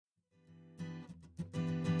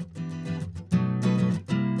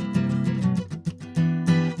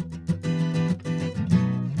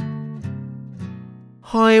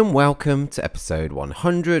Hi and welcome to episode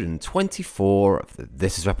 124 of the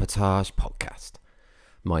This is Reportage podcast.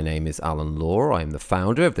 My name is Alan Law. I am the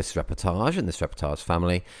founder of This is Reportage and This Reportage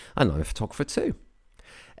family, and I'm a photographer too.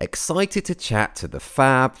 Excited to chat to the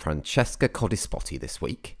fab Francesca Codispoti this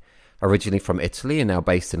week. Originally from Italy and now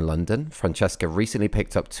based in London, Francesca recently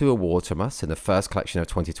picked up 2 awards from us in the first collection of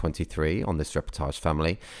 2023 on This Reportage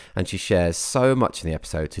family, and she shares so much in the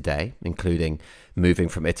episode today, including moving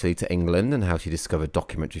from Italy to England and how she discovered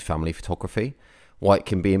documentary family photography, why it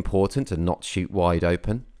can be important to not shoot wide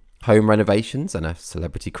open, home renovations and a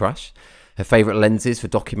celebrity crush, her favourite lenses for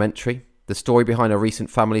documentary, the story behind a recent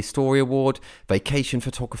Family Story Award, vacation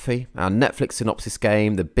photography, our Netflix synopsis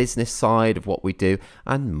game, the business side of what we do,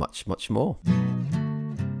 and much, much more.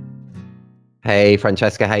 Hey,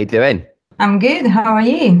 Francesca, how you doing? I'm good. How are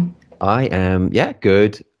you? I am,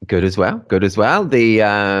 good as well.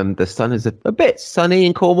 The sun is a bit sunny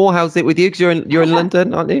in Cornwall. How's it with you? Because you're in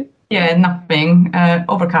London, aren't you? Yeah, nothing.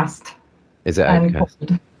 Overcast. Is it overcast?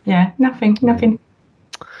 Cold. Yeah, nothing.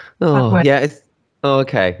 Oh, yeah, it's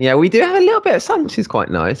okay. Yeah, we do have a little bit of sun, which is quite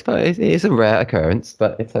nice, but it is a rare occurrence,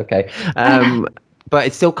 but it's okay. But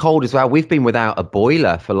it's still cold as well. We've been without a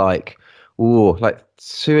boiler for like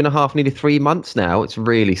 2.5, nearly 3 months now. It's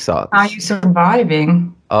really sucks. Are you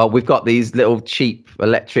surviving? We've got these little cheap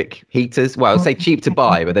electric heaters. Well, I'd say cheap to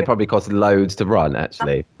buy, but they probably cost loads to run,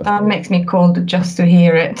 actually. That makes me cold just to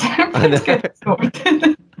hear it.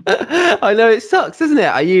 I know, it sucks, doesn't it?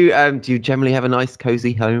 Are you? Do you generally have a nice,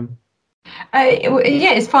 cozy home?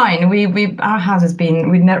 Yeah, it's fine. Our house has been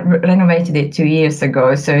renovated it 2 years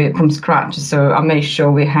ago, so from scratch. So I made sure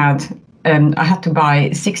we had. I had to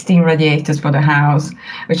buy 16 radiators for the house,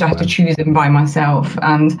 which I had to choose them by myself.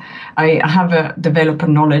 And I have a developer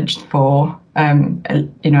knowledge for,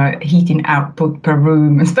 heating output per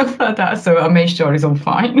room and stuff like that. So I made sure it's all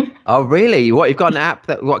fine. Oh, really? What, you've got an app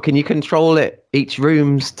can you control it, each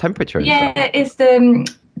room's temperature? Yeah, it's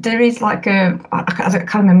there is like I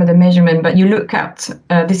can't remember the measurement, but you look at,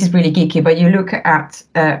 this is really geeky, but you look at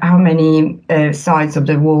how many sides of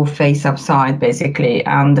the wall face upside, basically,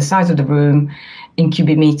 and the size of the room in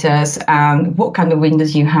cubic meters and what kind of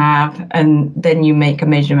windows you have. And then you make a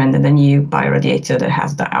measurement and then you buy a radiator that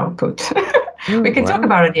has the output. We can talk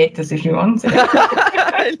about radiators if you want.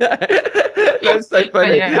 I know. That's so funny.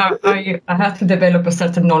 But yeah, I had to develop a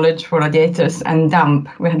certain knowledge for radiators and damp.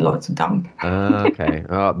 We had lots of damp. Okay.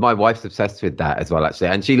 My wife's obsessed with that as well, actually,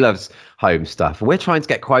 and she loves home stuff. We're trying to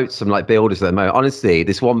get quotes from like builders at the moment. Honestly,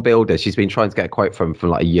 this one builder, she's been trying to get a quote from for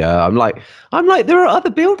like a year. I'm like, there are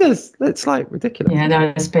other builders. It's like ridiculous. Yeah,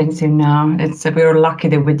 they're expensive now. We were lucky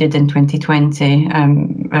that we did in 2020. I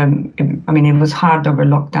mean, it was hard over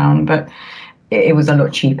lockdown, but it was a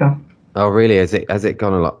lot cheaper. Oh, really? Has it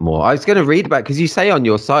gone a lot more? I was going to read about, because you say on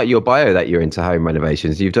your site, your bio, that you're into home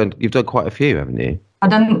renovations. You've done quite a few, haven't you? I've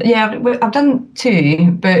done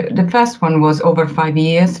 2, but the first one was over 5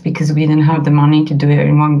 years because we didn't have the money to do it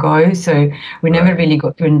in one go. So we never really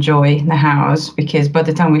got to enjoy the house because by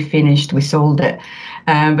the time we finished, we sold it.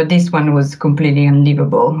 But this one was completely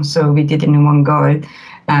unlivable. So we did it in one go.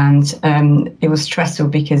 And it was stressful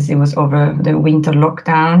because it was over the winter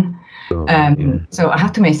lockdown. So I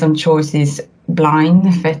had to make some choices blind,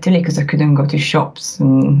 effectively, because I couldn't go to shops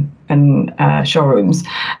and showrooms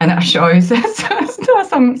and at shows. So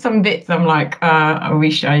some bits I'm like, I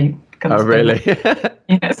wish I could. Oh, really?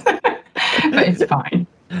 Yes, but it's fine.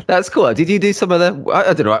 That's cool. Did you do some of the?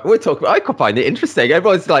 I don't know. We're talking. I could find it interesting.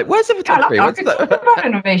 Everyone's like, "Where's the photography?" I could talk about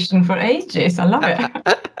renovation for ages. I love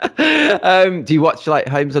it. Do you watch like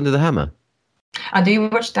Homes Under the Hammer? I do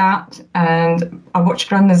watch that, and I watch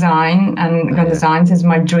Grand Design, and Grand Design is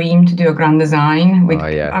my dream to do a Grand Design.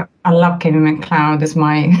 I love Kevin McLeod as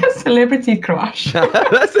my celebrity crush.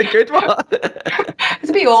 That's a good one. It's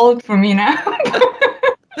a bit old for me now.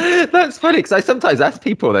 That's funny, because I sometimes ask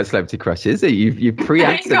people their celebrity crushes. You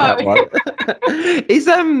pre-answered that one. Is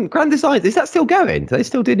Grand Design, is that still going? Do they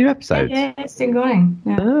still do new episodes? Yeah, it's still going.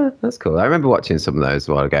 Yeah. That's cool. I remember watching some of those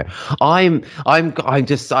a while ago. I have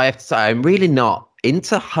to say, I'm really not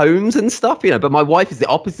into homes and stuff, but my wife is the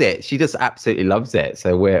opposite. She just absolutely loves it.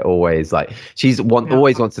 So we're always like,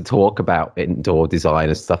 always wants to talk about indoor design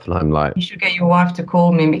and stuff, and I'm like, you should get your wife to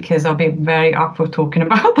call me because I'll be very up for talking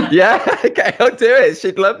about that. Yeah, okay, I'll do it.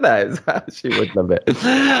 She'd love that. She would love it.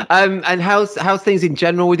 And how's things in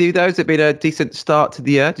general with you though? Has it been a decent start to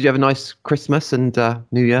the year? Did you have a nice Christmas and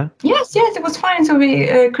New Year? Yes, it was fine. So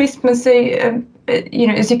we Christmas,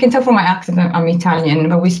 as you can tell from my accent, I'm Italian,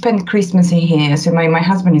 but we spent Christmas in here. So my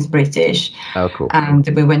husband is British. Oh, cool. And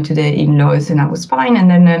we went to the in-laws and that was fine.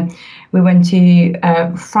 And then we went to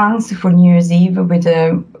France for New Year's Eve with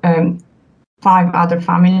 5 other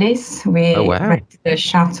families. We Oh, wow. rented a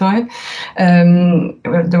chateau.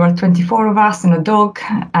 There were 24 of us and a dog,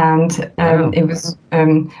 and Wow. it was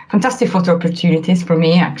fantastic photo opportunities for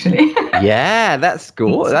me, actually. Yeah, that's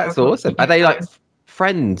cool. That's So, awesome. Are they like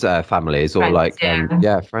friends, families, or friends, like, yeah.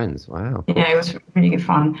 yeah, friends? Wow, cool. Yeah, it was really good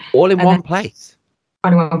fun. All in And then one place.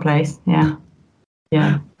 only one place, yeah.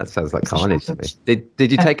 Yeah. That sounds like It's a carnage to chateau. me.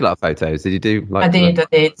 Did you take a lot of photos? Did you do I like did, I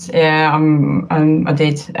did. Yeah, I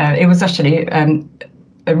did. It was actually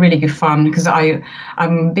a really good fun because I'm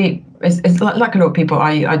a bit. It's like a lot of people.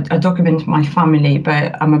 I document my family,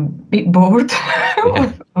 but I'm a bit bored.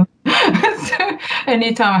 yeah, So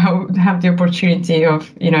anytime I would have the opportunity of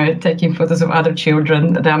taking photos of other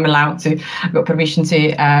children that I'm allowed to, I've got permission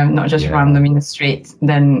to, not just yeah. random in the street,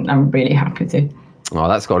 then I'm really happy to. Oh,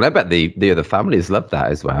 that's cool. I bet the other families love that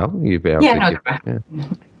as well. You'd be able Yeah, to no, give. Yeah.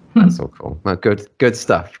 That's all cool. Well, good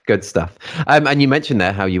stuff. Good stuff. And you mentioned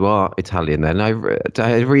there how you are Italian. Then I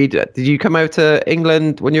read. Did you come over to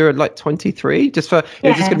England when you were like 23? Just for it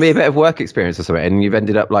was just going to be a yes. bit of work experience or something, and you've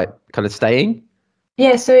ended up like kind of staying.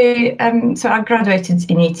 Yeah, so I graduated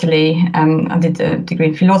in Italy. I did a degree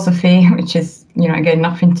in philosophy, which is again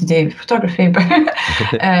nothing to do with photography, but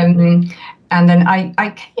and then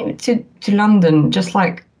I came to London just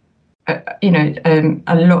like a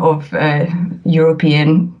lot of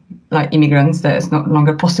European like immigrants that is no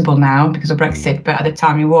longer possible now because of Brexit, but at the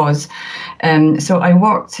time it was. So I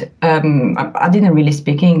worked. I didn't really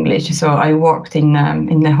speak English, so I worked in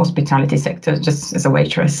the hospitality sector just as a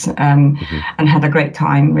waitress, and had a great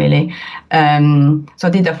time really. So I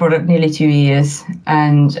did that for nearly 2 years,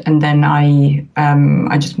 and then I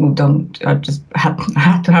just moved on. I just had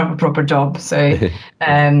to have a proper job, so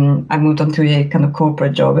I moved on to a kind of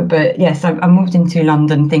corporate job. But yes, I moved into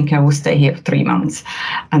London thinking I would stay here for 3 months,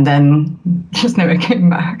 and then just never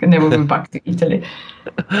came back and never went back to Italy.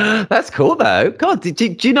 That's cool though. God,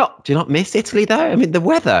 do you not miss Italy though? I mean, the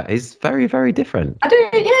weather is very, very different. I do,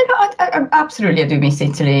 yeah, no, I absolutely I do miss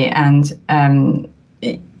Italy, and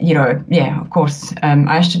yeah, of course, I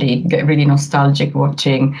actually get really nostalgic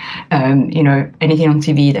watching, anything on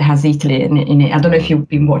TV that has Italy in it. I don't know if you've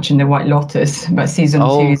been watching The White Lotus, but season 2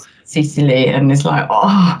 Oh, is Sicily, and it's like,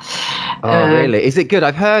 oh, oh, really? Is it good?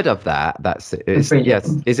 I've heard of that. Yes.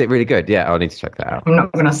 brilliant. Is it really good? Yeah, I'll need to check that out. I'm not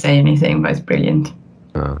going to say anything, but it's brilliant.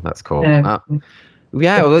 Oh, that's cool. Um,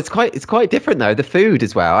 Yeah, well, it's quite different though. The food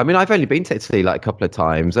as well. I mean, I've only been to Italy like a couple of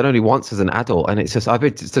times, and only once as an adult. And it's just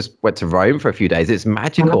just went to Rome for a few days. It's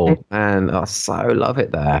magical, and I so love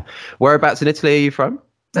it there. Whereabouts in Italy are you from?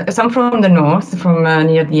 So I'm from the north, from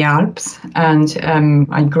near the Alps, and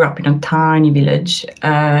I grew up in a tiny village.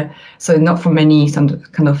 So not from any some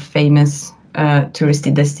kind of famous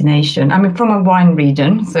touristy destination. I'm from a wine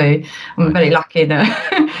region, so I'm very lucky that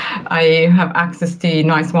I have access to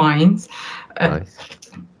nice wines. Nice.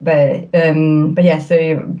 But yeah,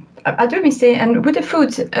 so I do miss it, and with the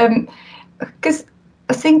food, because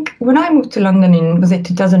I think when I moved to London in was it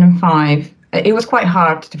 2005. It was quite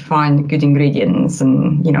hard to find good ingredients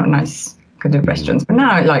and nice good restaurants. But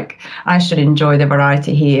now, like, I actually enjoy the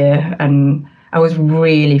variety here, and I was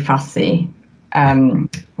really fussy when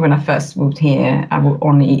I first moved here. I would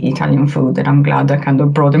only eat Italian food, and I'm glad I kind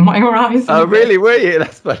of broadened my horizons. Oh, really? Were you?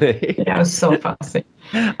 That's funny. Yeah, I was so fussy.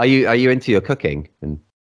 Are you into your cooking? And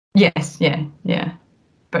Yes, yeah.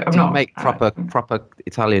 But I'm do you not make proper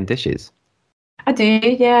Italian dishes? I do,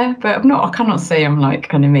 yeah, but I cannot say I'm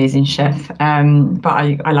like an amazing chef. But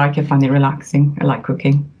I like it, find it relaxing. I like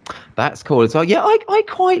cooking. That's cool as well. Yeah, I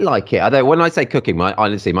quite like it. Although when I say cooking,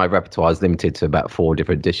 honestly, my repertoire is limited to about 4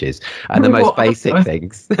 different dishes and the most basic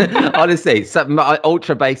things. Honestly, something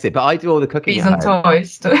ultra basic, but I do all the cooking. Peas and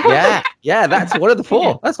toast. Yeah, that's one of the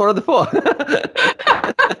 4. That's one of the 4.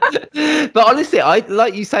 But honestly, I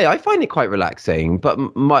like you say, I find it quite relaxing. But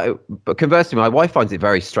conversely, my wife finds it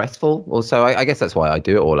very stressful. Also, I guess that's why I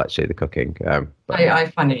do it all. Actually, the cooking. I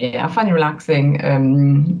find it, I find it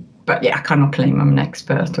relaxing. But yeah, I cannot claim I'm an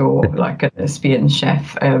expert or like an experienced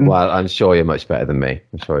chef. Well, I'm sure you're much better than me.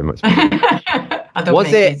 I'm sure you're much better. I don't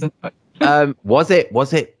Was make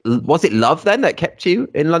it? Was it love then that kept you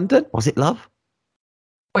in London? Was it love?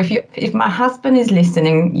 If my husband is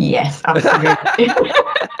listening, yes, absolutely.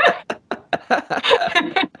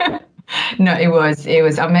 No, it was.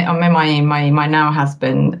 I met my now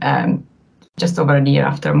husband just over a year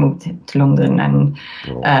after I moved to London, and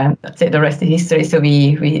that's it. The rest is history. So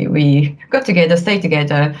we got together, stayed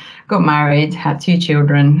together, got married, had 2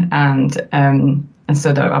 children, and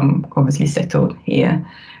so that I'm obviously settled here.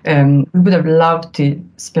 We would have loved to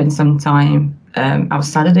spend some time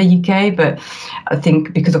outside of the UK, but I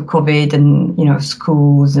think because of COVID and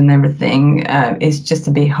schools and everything, it's just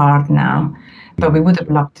a bit hard now. but we would have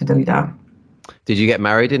loved to do that. Did you get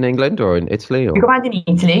married in England or in Italy? Or? We got married in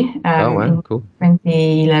Italy Oh, wow, in cool.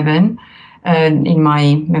 2011 in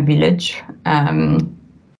my village.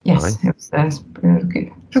 Yes, Nice. it was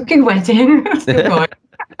a good wedding. Still going.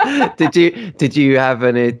 Did you have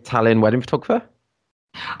an Italian wedding photographer?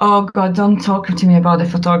 Oh God, don't talk to me about the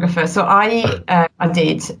photographer. So I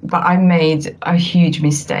did, but I made a huge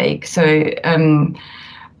mistake. So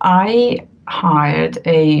I hired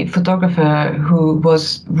a photographer who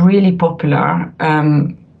was really popular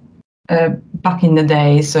back in the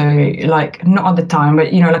day. So like not at the time,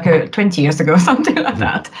 but like 20 years ago, something like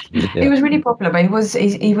that. Yeah. He was really popular, but he was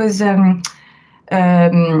it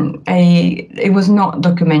was not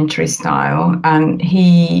documentary style, and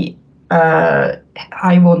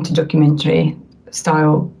I wanted documentary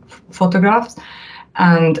style photographs,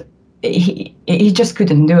 and he just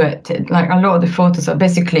couldn't do it. Like a lot of the photos are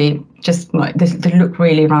basically just like this, they look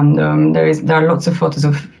really random. There are lots of photos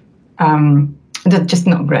of they're just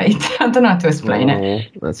not great. I don't know how to explain it.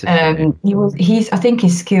 That's a shame. I think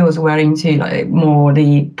his skills were into like more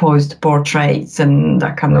the posed portraits and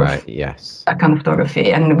that kind Right, of yes. that kind of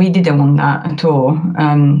photography, and we didn't want that at all.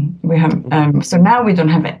 We have so now we don't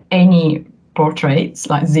have any portraits,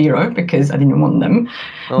 like zero, because I didn't want them,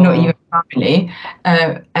 not even family.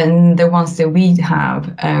 And the ones that we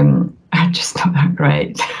have are just not that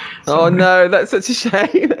great. Oh no, that's such a shame.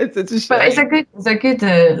 It's such a shame. But it's a good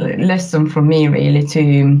lesson for me, really,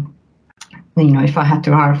 to if I had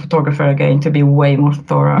to hire a photographer again, to be way more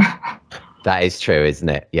thorough. That is true, isn't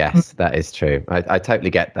it? Yes, that is true. I totally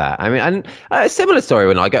get that. I mean, and a similar story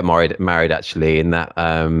when I got married actually, in that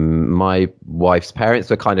my wife's parents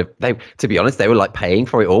were to be honest, they were like paying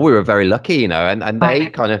for it all. We were very lucky, and they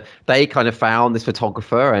kind of found this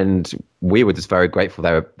photographer, and we were just very grateful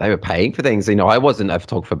they were paying for things. I wasn't a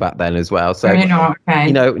photographer back then as well, so no,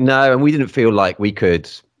 and we didn't feel like we could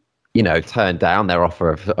turn down their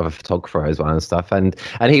offer of a photographer as well and stuff. And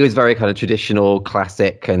he was very kind of traditional,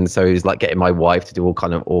 classic. And so he was like getting my wife to do all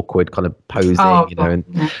kind of awkward kind of posing,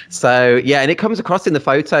 and so, yeah, and it comes across in the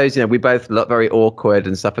photos, we both look very awkward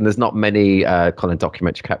and stuff. And there's not many kind of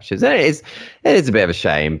documentary captures. And it is a bit of a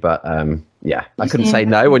shame, but yeah, I couldn't say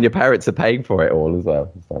no when your parents are paying for it all as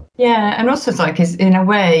well. So. Yeah, and also it's like, in a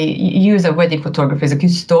way, you as a wedding photographer is a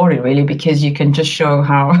good story, really, because you can just show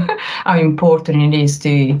how important it is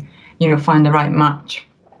to find the right match.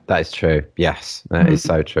 That is true. Yes, that is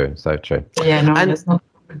so true. So true. Yeah, no, it's not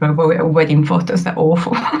wedding photos. They're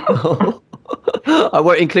awful. I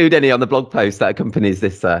won't include any on the blog post that accompanies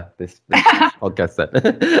this podcast.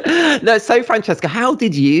 Then. No, so Francesca, how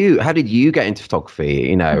did you get into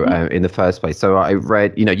photography? In the first place. So I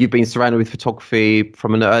read, you've been surrounded with photography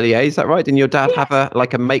from an early age. Is that right? Didn't your dad have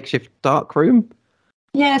a makeshift dark room?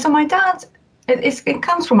 Yeah. So my dad. It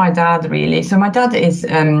comes from my dad, really. So my dad is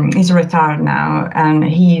he's retired now, and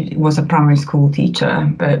he was a primary school teacher,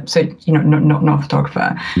 but not a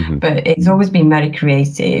photographer. Mm-hmm. But he's always been very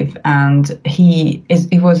creative, and he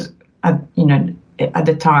was at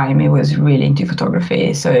the time he was really into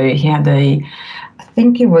photography. So he had I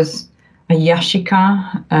think it was a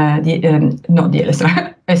Yashica, not the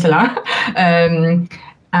SLR,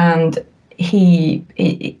 and he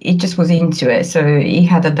just was into it. So he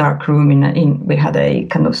had a dark room we had a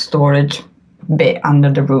kind of storage bit under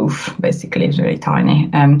the roof. Basically, it was very tiny.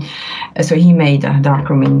 So he made a dark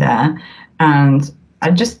room in there, and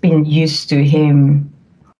I've just been used to him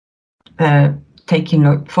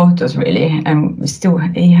taking photos, really. And still,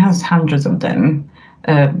 he has hundreds of them,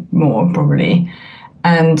 more probably.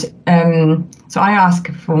 And so I asked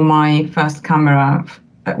for my first camera.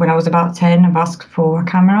 When I was about 10, I asked for a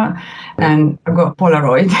camera, and I got a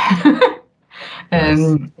Polaroid.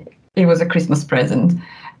 Nice. It was a Christmas present,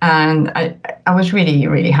 and I was really,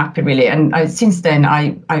 really happy, really. And since then,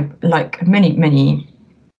 I like many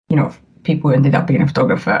people who ended up being a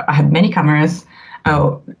photographer. I had many cameras.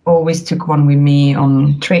 I always took one with me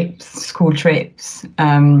on trips, school trips,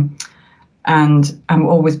 and I've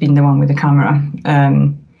always been the one with the camera.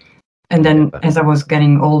 And then as I was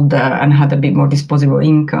getting older and had a bit more disposable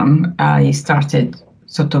income, I started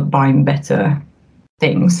sort of buying better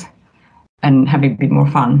things and having a bit more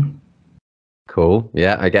fun. Cool.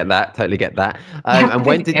 Yeah, I get that. Totally get that. And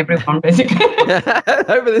when did everyone basically? No,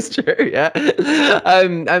 but it's true. Yeah.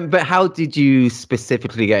 But how did you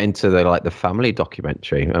specifically get into the family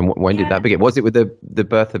documentary, and when did that begin? Was it with the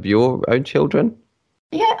birth of your own children?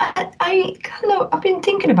 Yeah, I've been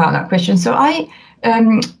thinking about that question. So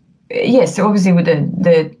yes, so obviously with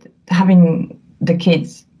the having the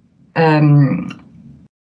kids,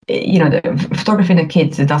 the photography and the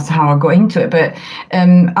kids, that's how I got into it. But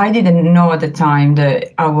I didn't know at the time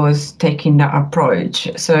that I was taking that approach.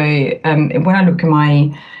 So when I look at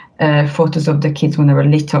my photos of the kids when they were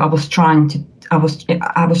little, I was trying to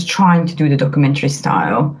do the documentary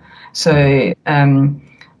style. So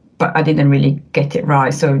but I didn't really get it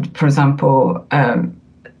right. So for example,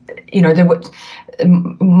 there were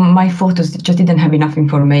my photos just didn't have enough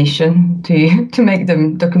information to make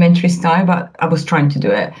them documentary style, but I was trying to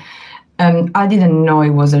do it. I didn't know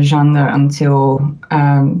it was a genre until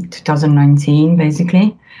 2019,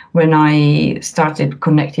 basically, when I started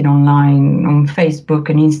connecting online on Facebook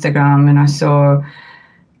and Instagram, and I saw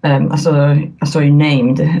it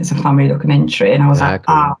named as a family documentary, and I was like,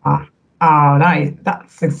 cool.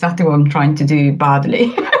 That's exactly what I'm trying to do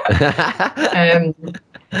badly.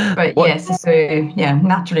 But what? Yes, so yeah,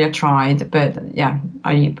 naturally I tried, but yeah,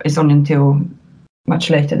 it's only until much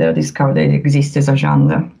later that I discovered that it exists as a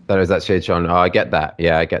genre. There is actually a genre. Oh, I get that.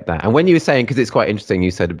 Yeah, I get that. And when you were saying, because it's quite interesting,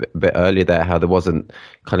 you said a bit earlier there how there wasn't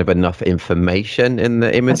kind of enough information in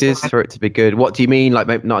the images for it to be good. What do you mean? Like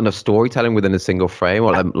maybe not enough storytelling within a single frame,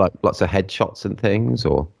 or like lots of headshots and things,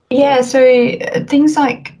 or? Yeah, so things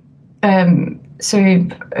like. I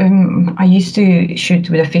used to shoot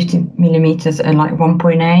with a 50mm and like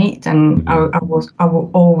 1.8, and I will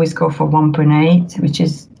always go for 1.8, which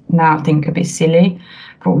is now I think a bit silly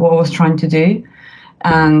for what I was trying to do.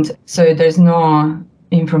 And so there's no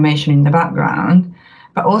information in the background,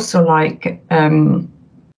 but also like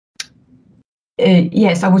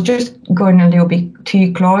yes, I was just going a little bit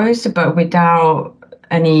too close, but without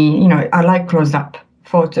any, I like close up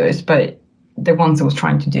photos, but the ones I was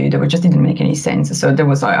trying to do, they just didn't make any sense. So there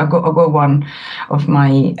was I got one of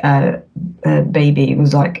my baby. It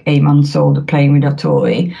was like 8 months old playing with a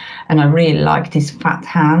toy, and I really liked his fat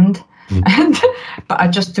hand. But I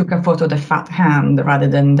just took a photo of the fat hand rather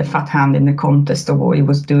than the fat hand in the context of what he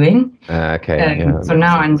was doing. So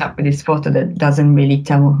now I end up with this photo that doesn't really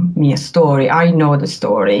tell me a story. I know the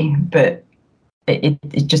story, but it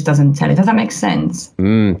just doesn't tell it. Does that make sense?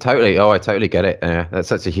 Totally. Oh, I totally get it. That's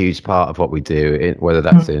such a huge part of what we do, whether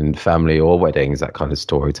that's in family or weddings, that kind of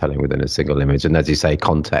storytelling within a single image. And as you say,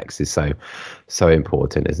 context is so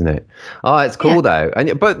important, isn't it? Oh, it's cool though.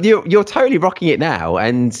 But you're totally rocking it now.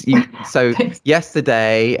 And so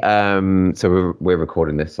yesterday, so we're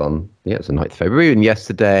recording this on, it's the 9th of February, and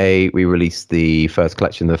yesterday we released the first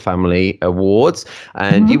collection of the Family Awards,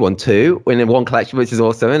 and you won 2 in one collection, which is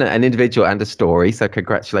awesome, and an individual and a story. So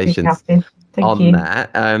congratulations on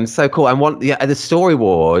that. So cool. And the story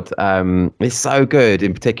award is so good.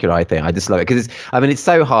 In particular, I think I just love it because it's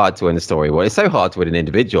so hard to win a story award. It's so hard to win an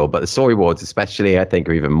individual, but the story awards especially, I think,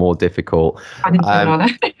 are even more difficult. I didn't know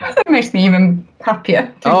that. It makes me even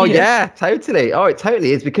happier. Oh yeah, totally. Oh, it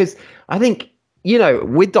totally is, because I think,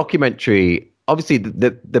 with documentary, obviously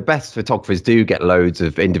the best photographers do get loads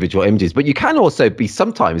of individual images, but you can also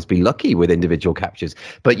sometimes be lucky with individual captures,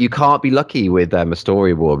 but you can't be lucky with a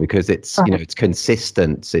story award because it's it's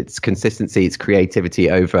consistency, it's creativity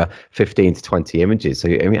over 15 to 20 images. So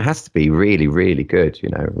it has to be really, really good,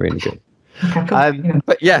 really good.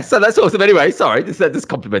 But yeah, so that's awesome. Anyway, sorry, just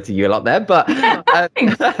complimenting you a lot there, but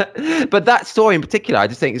but that story in particular, I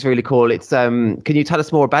just think it's really cool. It's can you tell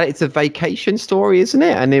us more about it? It's a vacation story, isn't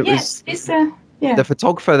it? And the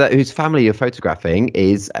photographer whose family you're photographing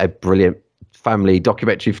is a brilliant family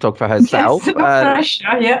documentary photographer herself.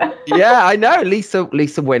 Yeah, I know, Lisa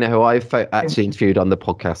Winner, who I've actually interviewed on the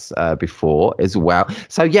podcast before as well.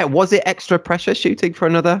 So yeah, was it extra pressure shooting for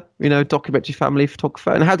another documentary family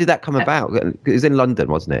photographer, and how did that come about? It was in London,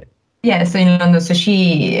 wasn't it? Yeah, so in London. So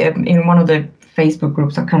she in one of the Facebook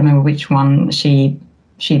groups, I can't remember which one, she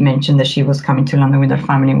mentioned that she was coming to London with her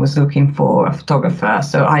family and was looking for a photographer.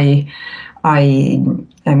 So I'm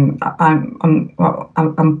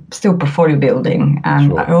still portfolio building,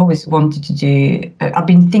 and I always wanted to do. I've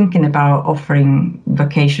been thinking about offering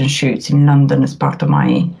vacation shoots in London as part of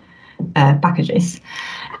my packages.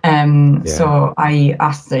 So I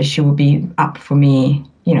asked her if she would be up for me,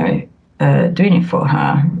 doing it for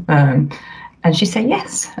her, and she said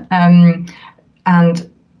yes. And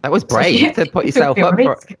that was brave to put yourself up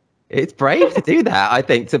for. It's brave to do that, I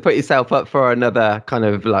think, to put yourself up for another kind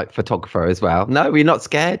of like photographer as well. No, you're not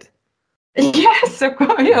scared? Yes, of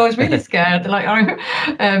course. I was really scared. Like I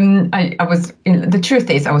was. The truth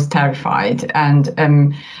is, I was terrified, and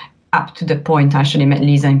up to the point I actually met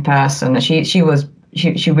Lisa in person. She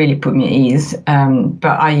really put me at ease.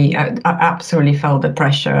 But I absolutely felt the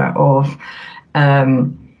pressure of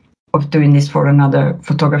doing this for another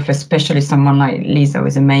photographer, especially someone like Lisa, who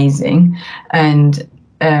is amazing. And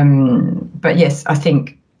but yes, I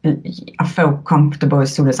think I felt comfortable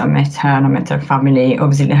as soon as I met her and I met her family.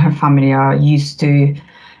 Obviously, her family are used to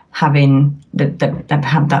having that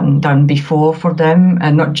have that done before for them,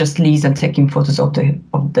 and not just Lisa taking photos of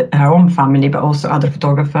her own family, but also other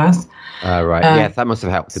photographers. Right. Yes, that must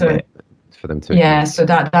have helped a bit for them too. Yeah, so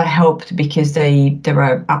that helped because they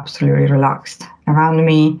were absolutely relaxed around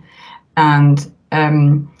me, and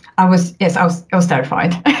I was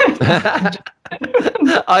terrified.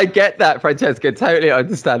 I get that, Francesca. Totally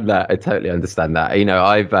understand that. I totally understand that. You know,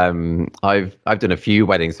 I've done a few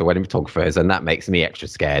weddings for wedding photographers, and that makes me extra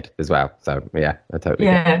scared as well. So yeah, I totally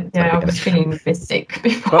I was feeling a bit sick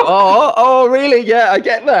before. But, oh, really? Yeah, I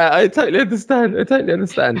get that. I totally understand.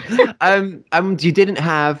 You didn't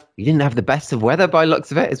have the best of weather by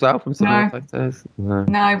looks of it as well from some of the photos.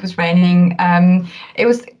 No, it was raining. It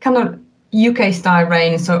was kind of UK style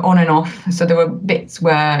rain, so on and off. So there were bits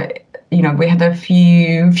where we had a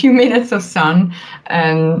few minutes of sun,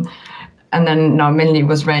 and then mainly it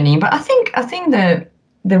was raining. But I think the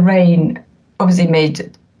rain obviously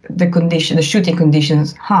made the shooting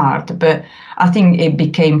conditions hard, but I think it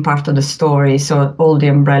became part of the story. So all the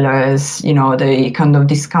umbrellas, the kind of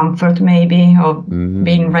discomfort maybe of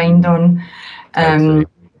being rained on. So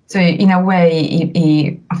in a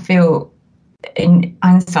way, I feel in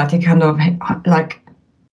hindsight, it kind of like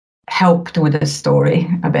helped with the story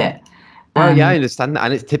a bit. Well, yeah, I understand that,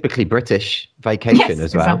 and it's typically British vacation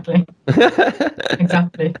as well.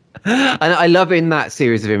 Exactly. And I love in that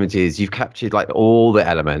series of images you've captured like all the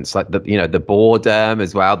elements, like the boredom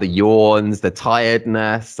as well, the yawns, the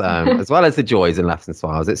tiredness, as well as the joys and laughs and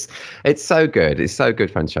smiles. It's so good. It's so good,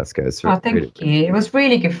 Francesca. Thank you. It was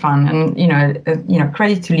really good fun, and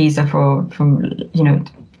credit to Lisa for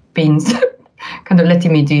being kind of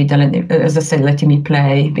letting me do that, as I said, letting me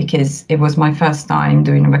play, because it was my first time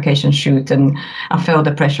doing a vacation shoot, and I felt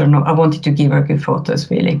the pressure. I wanted to give her good photos,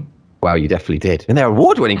 really. Well, you definitely did. And they're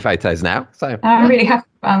award-winning photos now. So I'm really happy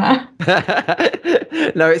about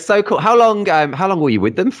that. No, it's so cool. How long were you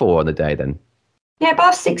with them for on the day then? Yeah,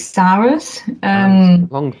 about 6 hours.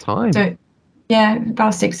 Long time. So, yeah,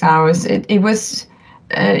 about 6 hours. It was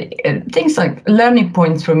things like learning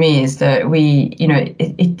points for me is that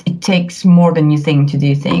it takes more than you think to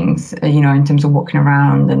do things, in terms of walking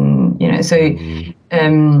around and, but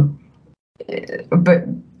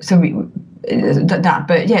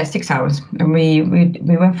yeah, 6 hours. And we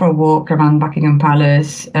went for a walk around Buckingham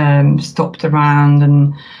Palace, stopped around,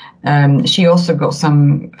 and she also got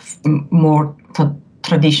some more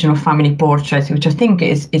traditional family portraits, which I think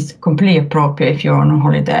is completely appropriate if you're on a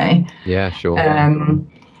holiday. Yeah, sure. And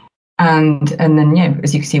then, yeah,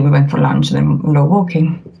 as you can see, we went for lunch and then a lot of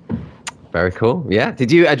walking. Very cool. Yeah.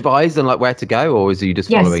 Did you advise on like where to go, or was you just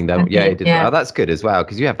following them? Yeah, you did. Yeah. Oh, that's good as well,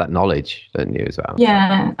 because you have that knowledge, don't you, as well?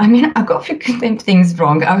 Yeah. I mean, I got a few things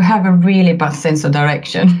wrong. I have a really bad sense of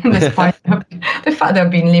direction, despite the fact that I've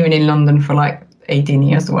been living in London for like 18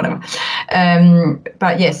 years or whatever.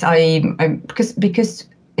 But yes, I because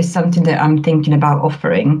it's something that I'm thinking about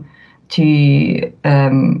offering to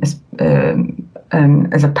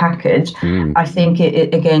as a package. I think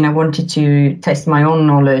again, I wanted to test my own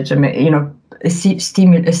knowledge and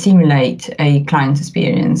simulate a client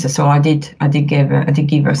experience. So I did give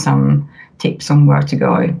her some tips on where to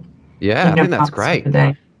go. Yeah, I think that's great.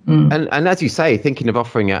 And as you say, thinking of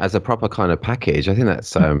offering it as a proper kind of package, I think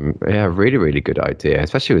that's really, really good idea,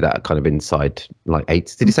 especially with that kind of inside, like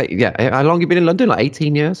did you say, how long have you been in London? Like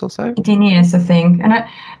 18 years or so? 18 years, I think.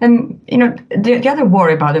 And the other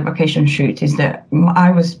worry about the vacation shoot is that I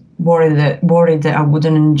was worried that I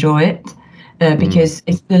wouldn't enjoy it, because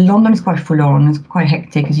London is quite full on, it's quite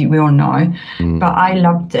hectic, as we all know. But I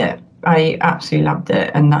loved it. I absolutely loved it,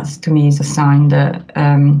 and that's, to me, is a sign that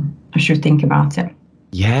I should think about it.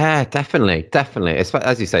 Yeah, definitely.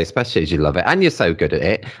 As you say, especially as you love it and you're so good at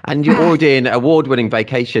it, and you're already an award-winning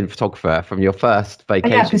vacation photographer from your first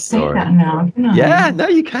vacation. I have to story. Say that now. No. Yeah, no,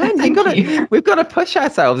 you can. We've got to push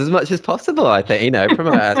ourselves as much as possible. I think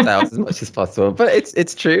promote ourselves as much as possible. But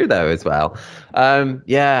it's true though as well.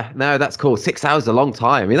 Yeah, no, that's cool. 6 hours is a long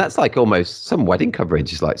time. I mean, that's like almost some wedding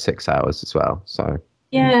coverage is like 6 hours as well. So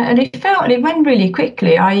yeah, and it went really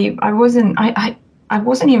quickly. I wasn't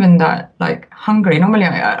even that like hungry. Normally,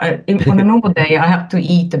 on a normal day, I have to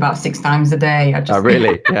eat about 6 times a day.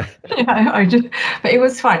 Really? Yeah. But it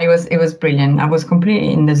was fun. It was brilliant. I was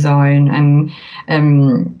completely in the zone, and I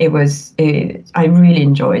really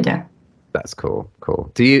enjoyed it. That's cool. Cool.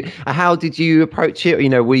 How did you approach it?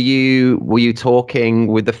 Were you talking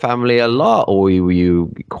with the family a lot, or were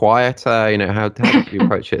you quieter? How did you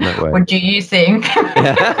approach it in that way? What do you think?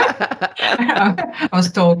 I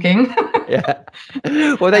was talking. Yeah.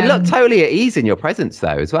 Well, they look totally at ease in your presence,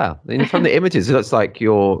 though, as well. From the images, it looks like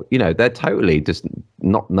they're totally just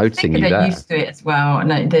not noticing you they're there. used to it as well.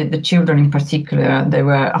 And the children in particular,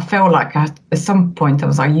 I felt like at some point I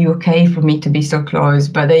was like, you okay for me to be so close?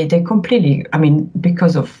 But they completely, I mean,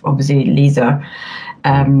 because of obviously Lisa,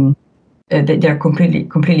 they're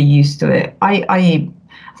completely used to it. I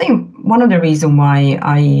think one of the reasons why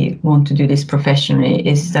I want to do this professionally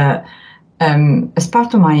is that as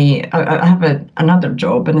part of I have another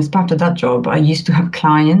job, and as part of that job, I used to have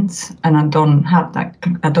clients, and I don't have that.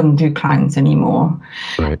 I don't do clients anymore,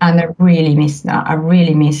 Right. and I really miss that. I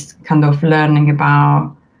really miss kind of learning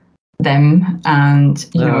about them, and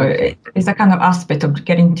it's a kind of aspect of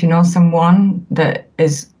getting to know someone that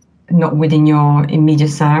is not within your immediate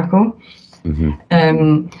circle.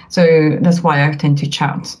 Mm-hmm. So that's why I tend to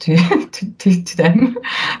chat to them.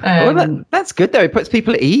 Well, that's good though. It puts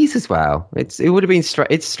people at ease as well. It would have been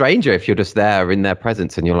it's stranger if you're just there in their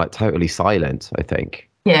presence and you're like totally silent, I think.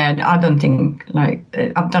 Yeah, I don't think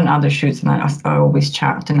I've done other shoots and I always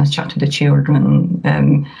chat, and I chat to the children.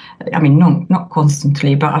 I mean, not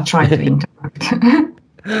constantly, but I try to interact.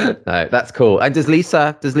 No, that's cool. And does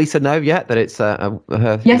Lisa know yet that it's her?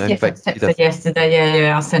 Yes, I said yesterday.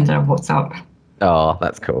 Yeah, I sent her a WhatsApp. Oh,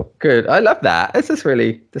 that's cool. Good. I love that. That's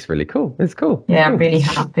really cool. It's cool. Yeah, cool. I'm really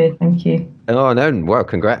happy. Thank you. Oh, no. Well,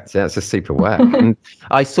 congrats. Yeah, it's just super work. And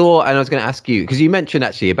I was going to ask you, because you mentioned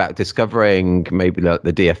actually about discovering maybe the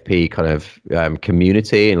DFP kind of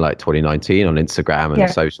community in like 2019 on Instagram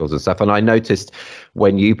and socials and stuff. And I noticed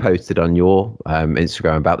when you posted on your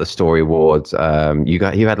Instagram about the Story Awards, you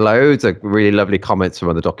had loads of really lovely comments from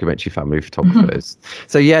other documentary family photographers.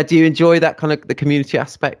 So yeah, do you enjoy that kind of the community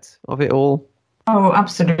aspect of it all? Oh,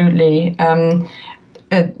 absolutely.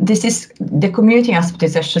 This is the community aspect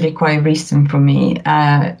is actually quite recent for me.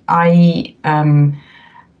 I'm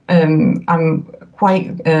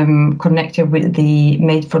quite connected with the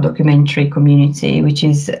Made for Documentary community, which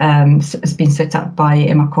has been set up by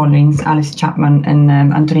Emma Collins, Alice Chapman, and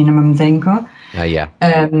Antonina Mamzenko.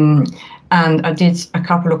 And I did a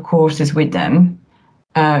couple of courses with them,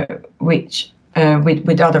 which.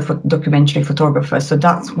 With other documentary photographers. So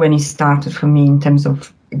that's when it started for me in terms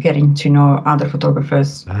of getting to know other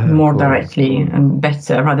photographers more directly and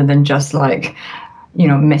better, rather than just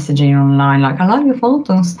messaging online like, I love your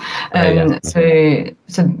photos.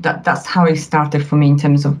 So that's how it started for me in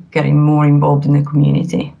terms of getting more involved in the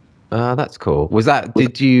community. That's cool.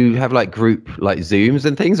 Did you have like group like Zooms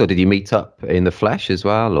and things, or did you meet up in the flesh as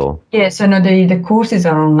well? Or so no, the courses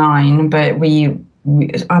are online, but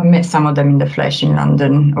I've met some of them in the flesh in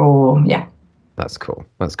London. That's cool.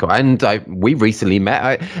 And we recently met.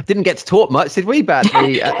 I didn't get to talk much, did we? But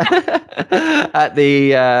at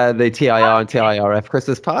the TIR and TIRF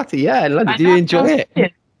Christmas party, in London. Did you enjoy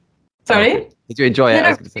it? Sorry? Did you enjoy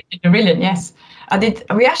it? Brilliant, yes. I did.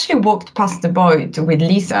 We actually walked past the boat with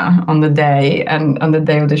Lisa on the day, and on the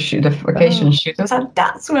day of the shoot, the vacation shoot. I was like,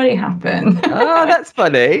 that's where it happened. Oh, that's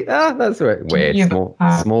funny. Oh, that's weird.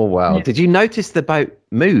 Small world. Yeah. Did you notice the boat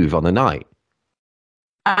move on the night?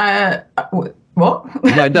 What?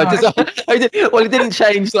 No. It didn't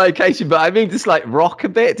change location, but I mean, just like rock a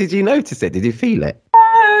bit. Did you notice it? Did you feel it?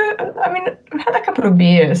 I mean, I had a couple of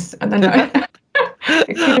beers. I don't know.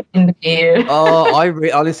 It could have been the beer.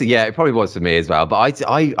 Honestly, yeah, it probably was for me as well. But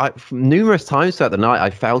I numerous times throughout the night, I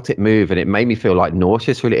felt it move, and it made me feel like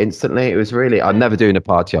nauseous really instantly. It was really, I'm never doing a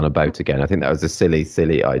party on a boat again. I think that was a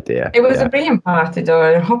silly idea. It was a brilliant party, though.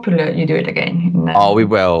 I hope you do it again. No. Oh, we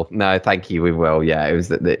will. No, thank you. We will. Yeah,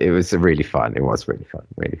 it was really fun. It was really fun.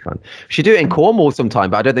 Really fun. We should do it in Cornwall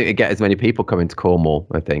sometime, but I don't think we get as many people coming to Cornwall.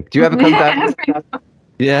 I think. Do you ever come down?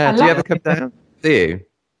 Yeah. Do you ever come down? Do you?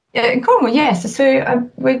 Yeah, in Cornwall, yes. So I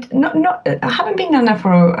haven't been down there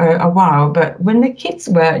for a while, but when the kids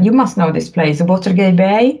you must know this place, Watergate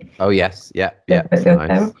Bay. Oh yes, yeah.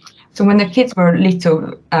 Nice. So when the kids were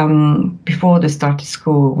little, before they started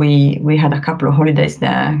school, we had a couple of holidays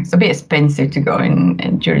there. It's a bit expensive to go in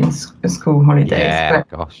during school holidays,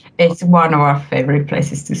 but it's one of our favorite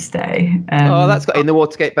places to stay. That's got in the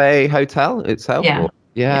Watergate Bay Hotel itself. Yeah.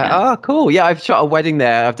 Yeah. Oh, cool. Yeah, I've shot a wedding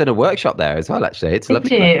there. I've done a workshop there as well, actually. It's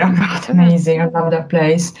lovely. Oh, God, amazing. I love that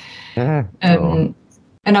place. Yeah. And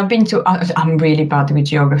I've been to, I'm really bad with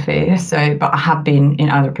geography, but I have been in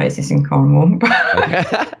other places in Cornwall.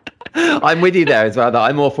 I'm with you there as well. That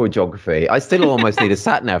I'm awful with geography. I still almost need a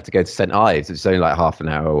sat nav to go to St Ives. It's only like half an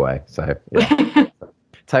hour away. So, yeah.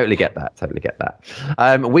 Totally get that. Totally get that.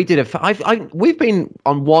 We've been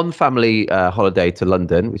on one family holiday to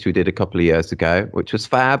London, which we did a couple of years ago, which was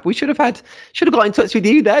fab. We should have got in touch with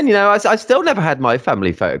you then. You know, I still never had my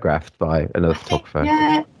family photographed by another photographer.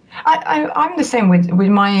 Yeah, I'm the same with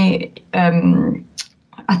my.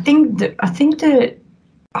 I think that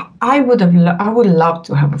I would love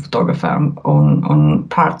to have a photographer on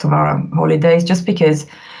part of our holidays, just because.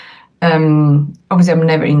 Obviously, I'm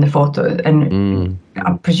never in the photo, and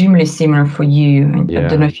I'm presumably similar for you. And I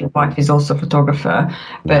don't know if your wife is also a photographer,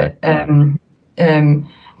 but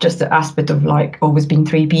just the aspect of like always being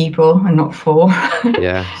 3 people and not 4.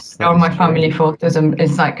 Yes, all my family photos, and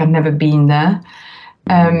it's like I've never been there.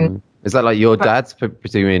 Is that like your dad's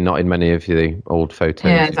presumably not in many of the old photos?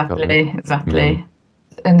 Yeah, exactly.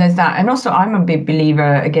 And there's that, and also I'm a big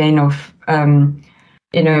believer again of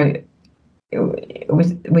you know.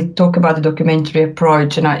 We talk about the documentary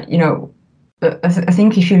approach, and I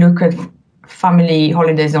think if you look at family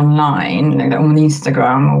holidays online, like on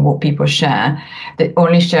Instagram or what people share, they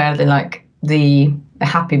only share the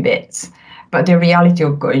happy bits. But the reality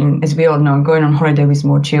of going, as we all know, going on holiday with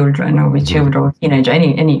small children or with children or teenage,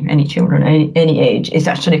 any children, any age, is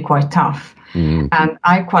actually quite tough. And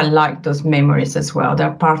I quite like those memories as well.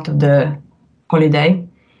 They're part of the holiday.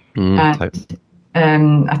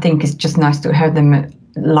 I think it's just nice to have them. It's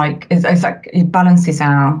like it balances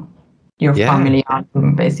out your family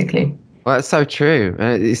album, basically. Well, that's so true.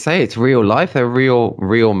 You say it's real life. They're real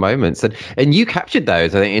moments, and you captured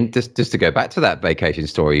those. I think, just to go back to that vacation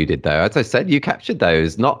story you did, though, as I said, you captured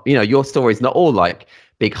those. Not, your story's not all like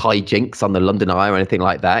big hijinks on the London Eye or anything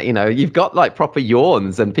like that. You've got like proper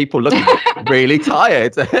yawns and people looking really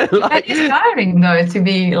tired. It's tiring though to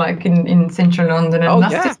be like in central London, and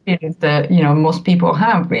that's the experience that most people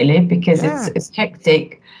have, really, because it's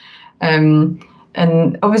hectic.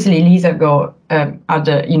 And obviously Lisa got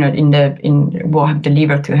other, in what I've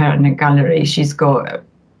delivered to her in the gallery, she's got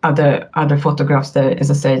other photographs that,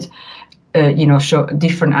 as I said, show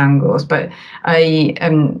different angles. But I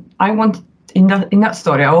wanted, in that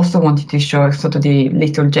story, I also wanted to show sort of the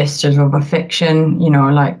little gestures of affection,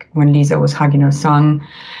 like when Lisa was hugging her son.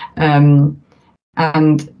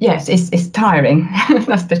 And yes, it's tiring.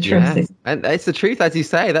 That's the truth. Yeah. And it's the truth, as you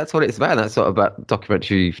say. That's what it's about. That's what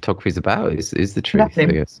documentary photography is about. Is the truth.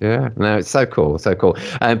 Yeah. No, it's so cool, so cool.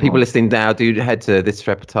 People listening now, do head to this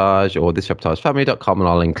reportage or thisreportagefamily.com, and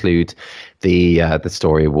I'll include the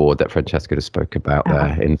story award that Francesca just spoke about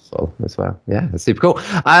there in full as well. Yeah, that's super cool.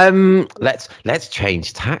 Let's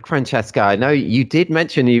change tack, Francesca. I know you did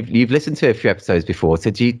mention you've listened to a few episodes before.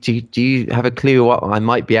 So do you have a clue what I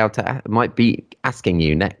might be asking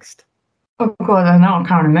you next? Oh God, I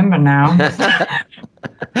can't remember now.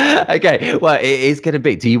 Okay, well, it is going to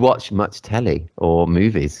be, do you watch much telly or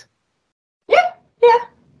movies? Yeah.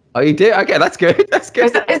 Oh, you do? Okay, that's good. That's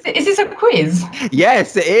good. Is this a quiz?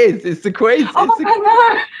 Yes, it is. It's a quiz. I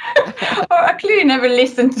know. I clearly never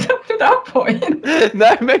listened to that point.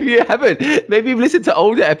 No, maybe you haven't. Maybe you've listened to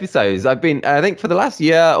older episodes. I think for the last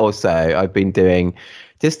year or so, I've been doing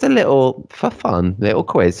just a little, for fun, little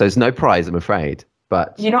quiz. So there's no prize, I'm afraid.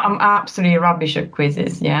 But I'm absolutely rubbish at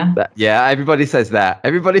quizzes. Yeah. Everybody says that.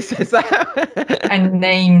 and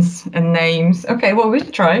names. Okay, well, we'll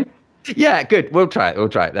try. Yeah, good. We'll try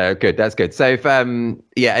it. No, good. That's good. So if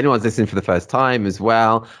anyone's listening for the first time as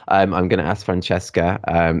well, I'm going to ask Francesca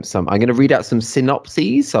I'm going to read out some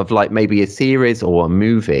synopses of like maybe a series or a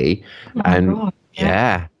movie, God,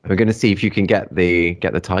 yeah, we're going to see if you can get the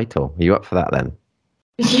title. Are you up for that then?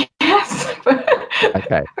 Yes.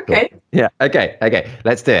 Okay. Okay. Cool. Yeah. Okay.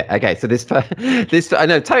 Let's do it. Okay. So this I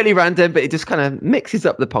know, totally random, but it just kind of mixes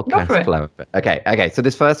up the podcast flow. Okay. So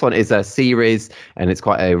this first one is a series, and it's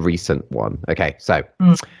quite a recent one. Okay. So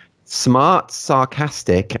smart,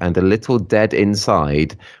 sarcastic, and a little dead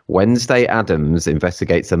inside, Wednesday Addams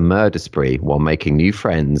investigates a murder spree while making new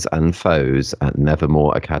friends and foes at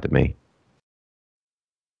Nevermore Academy.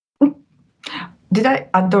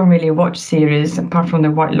 I don't really watch series apart from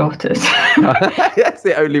the White Lotus. That's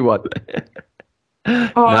the only one.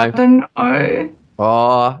 No. I don't know.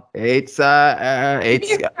 Oh, it's I'll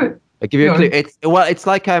give you a clue. It's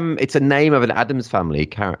like it's a name of an Addams Family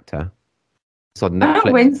character. It's on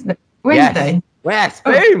Netflix. Wednesday. Yes.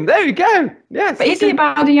 Boom. There we go. Yes. But is it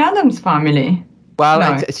about the Addams Family? Well,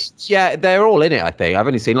 no. They're all in it, I think. I've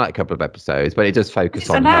only seen like a couple of episodes, but it does focus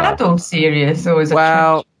on her. It's an adult series, or is it?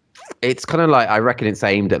 Well, it's kind of like, I reckon it's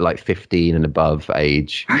aimed at like 15 and above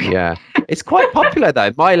age. Yeah. It's quite popular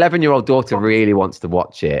though. My 11-year-old daughter really wants to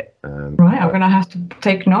watch it. Right, I'm going to have to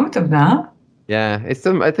take note of that. Yeah, it's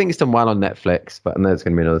done. I think it's done well on Netflix, but I know it's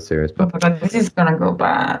going to be another series. Oh But my God, this is gonna go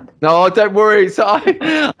bad. no, don't worry. So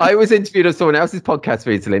I was interviewed on someone else's podcast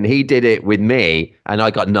recently, and he did it with me, and I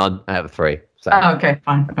got none out of 3. So Oh, okay,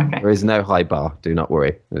 fine. Okay. there is no high bar. Do not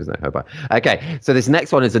worry. There's no high bar. Okay, so this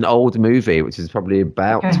next one is an old movie, which is probably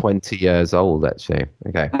about Okay. 20 years old, actually.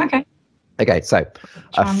 Okay. Okay. Okay, so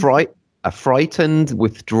a frightened,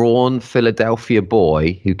 withdrawn Philadelphia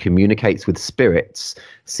boy who communicates with spirits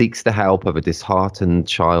seeks the help of a disheartened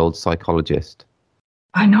child psychologist.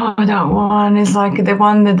 I know that one. It's like the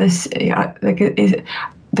one that is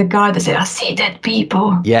the guy that said, "I see dead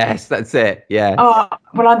people." Yes, that's it. Yeah. Oh,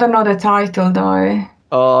 well, I don't know the title though.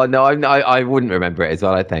 Oh no, I wouldn't remember it as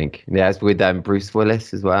well. I think yeah, it's with Bruce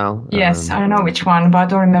Willis as well. Yes, I know which one, but I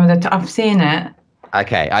don't remember that. I've seen it.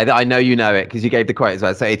 Okay, I know you know it because you gave the quote as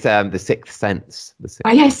well. So it's The Sixth Sense.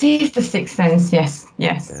 Oh yes, it's The Sixth Sense. Yes.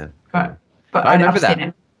 Yeah. But I remember I've that. seen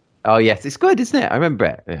it. Oh yes, it's good, isn't it? I remember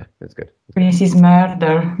it. Yeah, it's good. This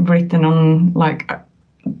murder written on like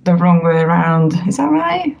the wrong way around. Is that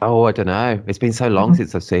right? Oh, I don't know. It's been so long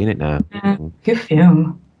since I've seen it now. Yeah. Good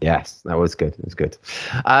film. Yes, that was good. It was good.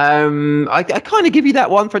 I kind of give you that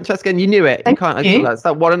one, Francesca, and you knew it. Thank you. That's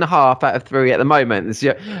that 1.5 out of 3 at the moment.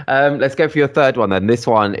 Let's go for your third one then. This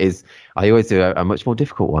one is, I always do a much more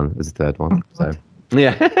difficult one as a third one. So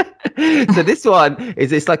yeah. So this one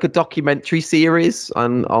it's like a documentary series it's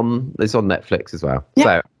on Netflix as well. Yeah.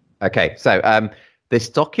 So okay, so this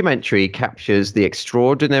documentary captures the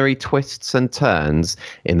extraordinary twists and turns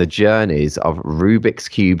in the journeys of Rubik's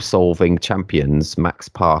Cube solving champions Max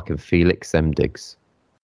Park and Felix Zemdigs.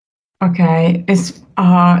 Okay, it's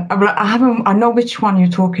I know which one you're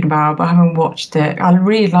talking about, but I haven't watched it. I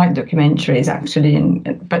really like documentaries actually,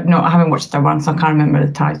 but no, I haven't watched that one, so I can't remember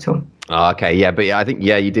the title. Oh, okay, yeah, but yeah, I think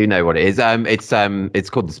you do know what it is. It's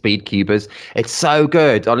called The Speed Cubers. It's so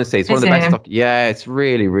good, honestly. It's one of the best. Yeah, it's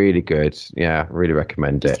really, really good. Yeah, really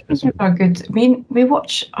recommend it. It's so good. We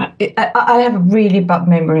watch. I have really bad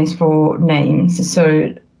memories for names,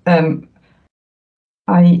 so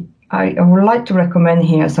I would like to recommend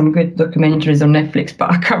here some good documentaries on Netflix, but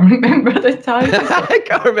I can't remember the title. I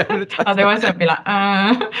can't remember the title. Otherwise, I'd be like,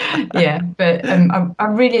 yeah. But I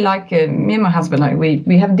really like me and my husband. Like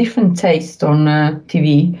we have different tastes on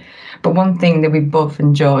TV, but one thing that we both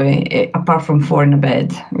enjoy, apart from Four in a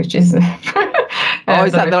Bed, which is.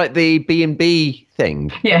 Is that like the B&B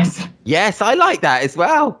thing? Yes. Yes, I like that as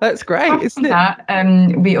well. That's great, isn't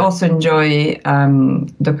it? We also enjoy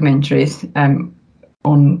documentaries.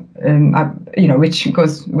 On which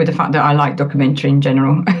goes with the fact that I like documentary in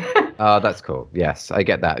general. Oh, that's cool. Yes, I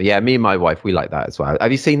get that. Yeah, me and my wife, we like that as well.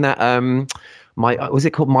 Have you seen that was it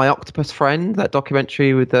called My Octopus Friend, that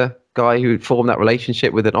documentary with the guy who formed that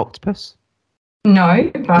relationship with an octopus? No,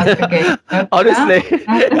 but okay. honestly,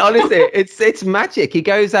 it's magic. He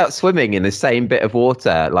goes out swimming in the same bit of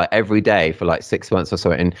water like every day for like 6 months or so,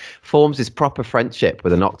 and forms this proper friendship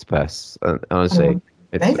with an octopus. Honestly,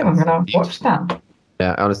 I'm gonna watch that.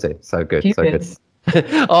 Yeah, honestly, so good, Cupid. so good.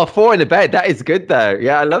 Oh, Four in a Bed, that is good though.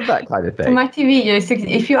 Yeah, I love that kind of thing. So my TV,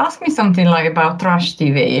 if you ask me something like about trash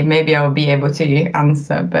TV, maybe I will be able to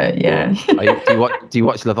answer. But yeah. Do you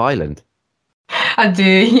watch Love Island? I do.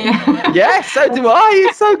 Yeah. Yeah, so do I.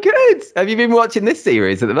 It's so good. Have you been watching this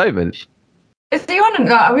series at the moment? Is the one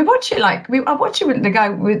we watch it I watched it with the guy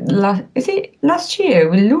with is it last year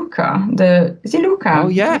with Luca? Is it Luca? Oh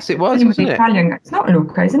yes, it was, wasn't it? Italian guy. It's not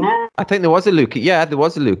Luca, isn't it? I think there was a Luca. Yeah, there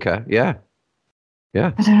was a Luca. Yeah.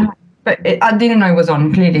 I don't know, but I didn't know it was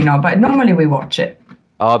on. Clearly not. But normally we watch it.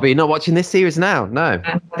 Oh, but you're not watching this series now, no?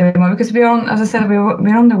 Because we're on, as I said,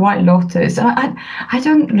 we're on the White Lotus. I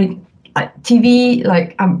don't really like TV.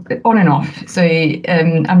 Like I'm on and off, so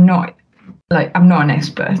I'm not an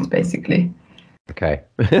expert basically. Okay.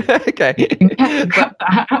 Okay.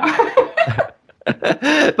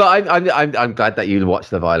 But I'm glad that you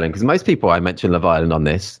watched Love Island, because most people I mention Love Island on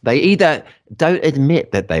this, they either don't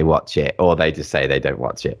admit that they watch it or they just say they don't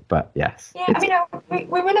watch it. But yes. Yeah, I mean,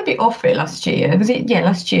 we went a bit off it last year. Was it? Yeah,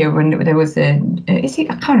 last year when there was I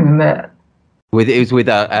can't remember. It was with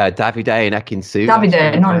Davide and Ekin-Su.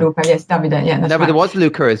 Davide, not Luca. Yes, Davide. Yeah, that's no, but right. there was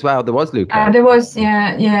Luca as well. There was Luca. There was,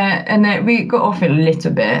 yeah, and we got off it a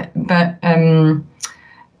little bit, but yeah,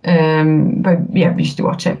 we used to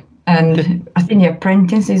watch it. And I think The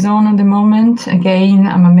Apprentice is on at the moment. Again,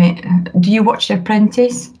 do you watch The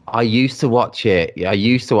Apprentice? I used to watch it.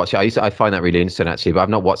 I find that really interesting actually, but I've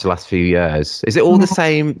not watched the last few years. Is it all the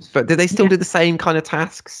same? But do they still do the same kind of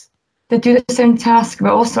tasks? They do the same task,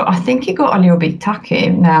 but also I think it got a little bit tacky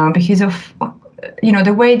now because of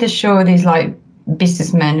the way the show is like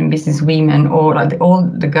businessmen and businesswomen, or like all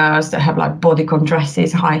the girls that have like bodycon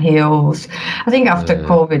dresses, high heels. I think after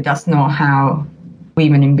COVID, that's not how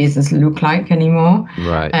women in business look like anymore.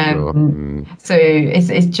 Right, sure. So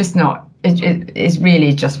it's just not. It's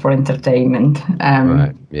really just for entertainment.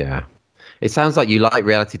 Right, yeah. It sounds like you like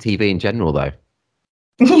reality TV in general, though.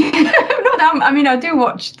 I mean, I do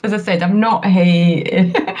watch. As I said, I'm not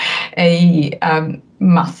a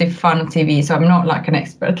massive fan of TV, so I'm not like an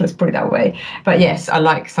expert. Let's put it that way. But yes, I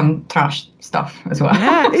like some trash stuff as well.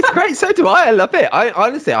 Yeah, it's great. So do I. I love it. I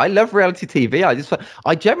honestly, I love reality TV.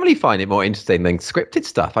 I generally find it more interesting than scripted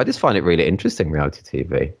stuff. I just find it really interesting, reality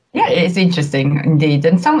TV. Yeah, it's interesting indeed,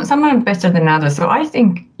 and some are better than others. So I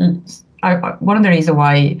think one of the reasons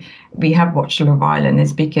why we have watched Love Island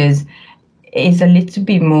is because it's a little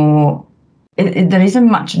bit more. There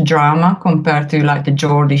isn't much drama compared to like the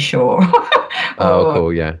Geordie Shore.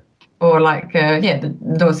 Cool, yeah. Or like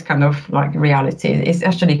those kind of like reality. It's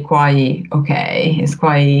actually quite okay. It's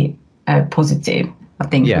quite positive, I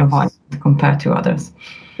think, Yes. compared to others.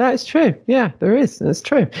 That is true. Yeah, there is. That's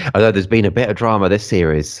true. Although there's been a bit of drama this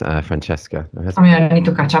series, Francesca. I mean, I need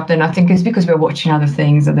to catch up then. I think it's because we're watching other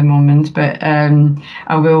things at the moment. But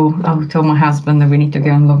I will tell my husband that we need to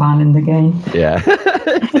go on Love Island again. Yeah,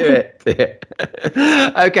 do it.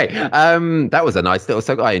 Okay, that was a nice little.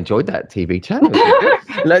 So I enjoyed that TV chat.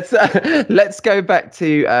 Let's go back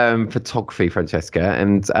to photography, Francesca.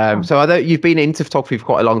 And so I know you've been into photography for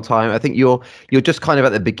quite a long time. I think you're just kind of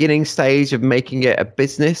at the beginning stage of making it a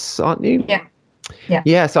business, aren't you?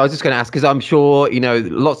 Yeah. So I was just going to ask, because I'm sure,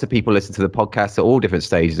 lots of people listen to the podcast at all different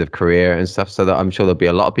stages of career and stuff. So that I'm sure there'll be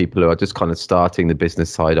a lot of people who are just kind of starting the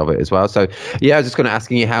business side of it as well. So yeah, I was just going to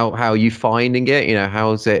asking you how are you finding it?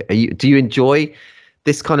 How's it? Do you enjoy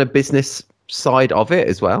this kind of business side of it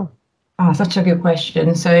as well? Oh, such a good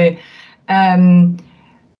question. So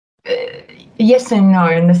yes and no,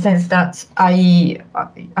 in the sense that I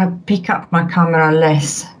pick up my camera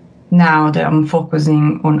less now that I'm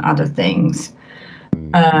focusing on other things.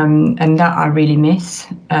 And that I really miss.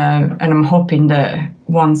 And I'm hoping that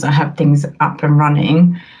once I have things up and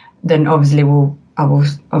running, then obviously I will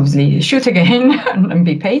obviously shoot again and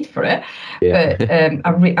be paid for it. Yeah.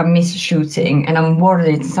 But I miss shooting, and I'm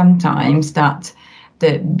worried sometimes that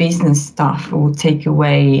the business stuff will take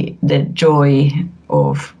away the joy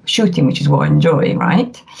of shooting, which is what I enjoy,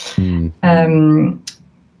 right?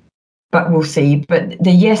 But we'll see. But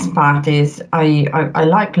the yes part is I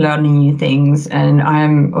like learning new things, and I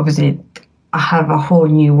have a whole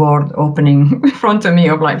new world opening in front of me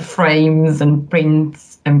of like frames and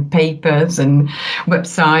prints and papers and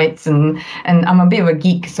websites, and I'm a bit of a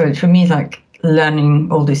geek, so for me it's like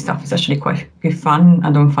learning all this stuff is actually quite good fun.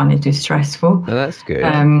 I don't find it too stressful. Oh, that's good.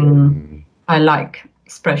 I like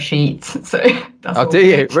spreadsheets, so that's do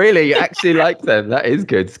you really? You actually like them? That is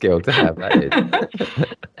good skill to have. That is.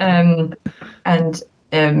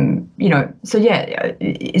 So yeah,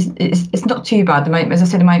 it's not too bad. As I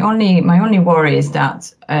said, my only worry is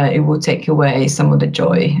that it will take away some of the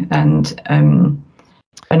joy, and I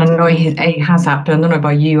know it has happened. I don't know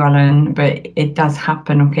about you, Alan, but it does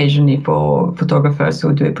happen occasionally for photographers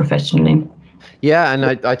who do it professionally. Yeah, and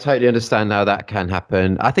I totally understand how that can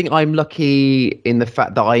happen. I think I'm lucky in the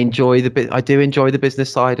fact that I do enjoy the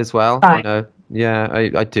business side as well. Right. I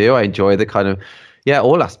do. I enjoy the kind of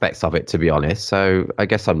all aspects of it, to be honest. So I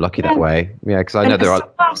guess I'm lucky that way. Yeah, because I know there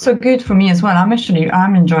are so good for me as well. I'm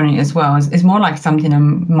enjoying it as well. It's more like something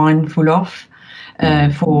I'm mindful of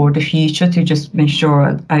for the future, to just make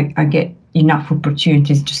sure I get enough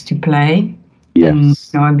opportunities just to play.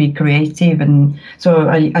 Yes. And be creative, and so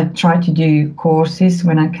I try to do courses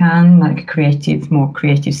when I can, like more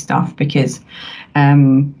creative stuff, because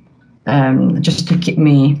just to keep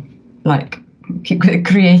the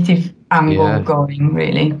creative angle going,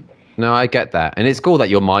 really. No, I get that, and it's cool that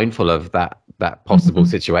you're mindful of that possible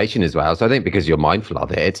situation as well. So I think because you're mindful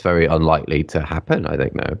of it, it's very unlikely to happen, I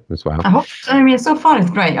think, as well. I hope so. I mean, so far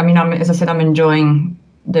it's great. I mean, as I said, I'm enjoying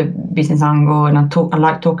the business angle, and I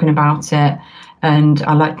like talking about it, and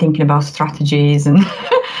I like thinking about strategies and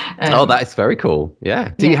that is very cool.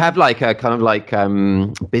 Do you have like a kind of like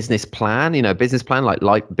business plan,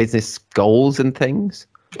 like business goals and things?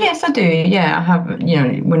 Yes, I do. Yeah, I have.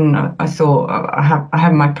 When I thought I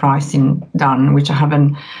have my pricing done, which I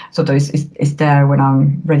haven't. So it's there when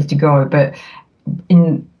I'm ready to go. But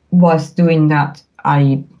whilst doing that,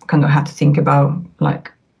 I kind of had to think about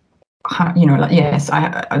I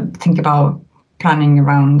think about planning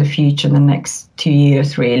around the future, the next 2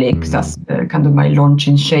 years, really, because that's kind of my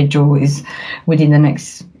launching schedule is within the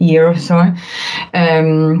next year or so.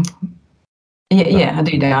 I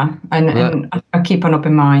do that, and I keep an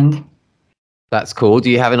open mind. That's cool. Do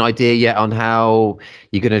you have an idea yet on how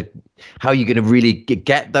you're gonna really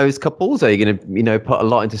get those couples? Are you gonna, put a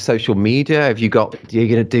lot into social media? Do you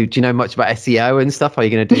know much about SEO and stuff? Are you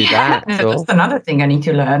gonna do that? No, that's another thing I need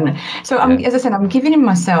to learn. So as I said, I'm giving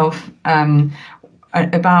myself about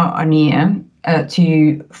a year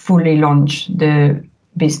to fully launch the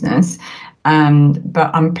business, but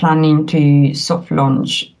I'm planning to soft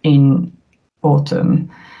launch in autumn.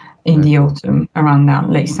 The autumn, around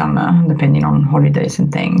that late summer, depending on holidays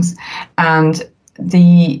and things. And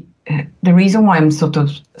the reason why I'm sort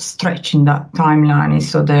of stretching that timeline is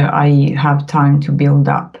so that I have time to build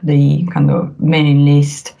up the kind of mailing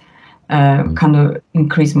list, kind of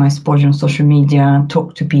increase my exposure on social media,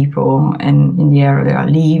 talk to people and in the area that I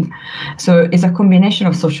live. So it's a combination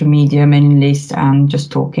of social media, mailing list, and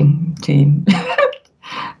just talking to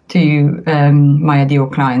my ideal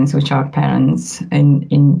clients, which are parents in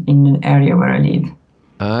an area where I live.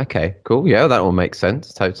 Okay, cool. Yeah, that all makes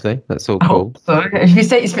sense. Totally. That's all cool. So if you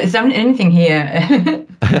say is anything here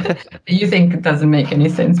you think it doesn't make any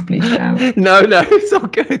sense, please shout. No, it's all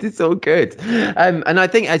good. It's all good. And I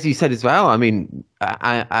think, as you said as well, I mean,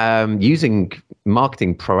 using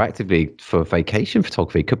marketing proactively for vacation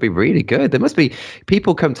photography could be really good. There must be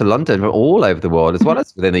people come to London from all over the world as well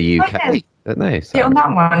as within the UK, don't they? So. Yeah, on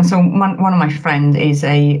that one. So one of my friends is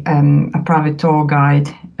a private tour guide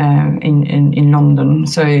in London.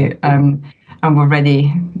 So I've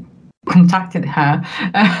already contacted her.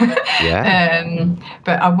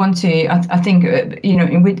 But I want to. I think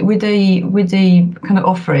with the kind of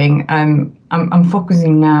offering, I'm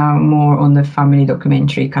focusing now more on the family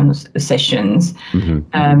documentary kind of sessions,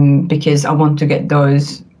 because I want to get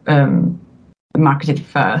those marketed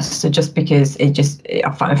first. So just because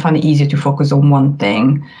I find it easier to focus on one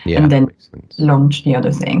thing and then launch the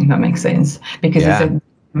other thing. That makes sense, because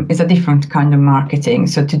it's a different kind of marketing.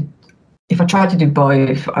 So if I try to do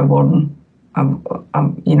both, the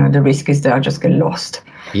risk is that I just get lost.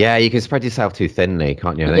 Yeah, you can spread yourself too thinly,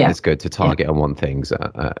 can't you? I think it's good to target on one thing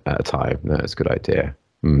at a time. No, it's a good idea.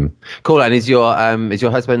 Cool. And is your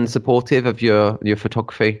husband supportive of your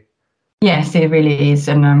photography? Yes, it really is.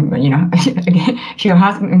 And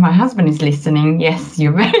if my husband is listening, yes,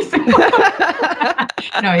 you're very supportive.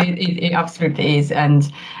 No, it absolutely is. And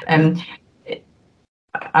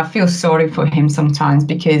I feel sorry for him sometimes,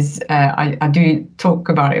 because I do talk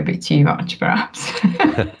about it a bit too much, perhaps.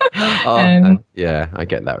 Yeah, I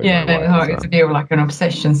get that. It's a bit of like an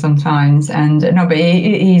obsession sometimes, and no, but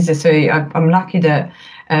it is. So I'm lucky that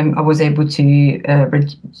I was able to,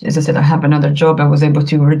 as I said, I have another job. I was able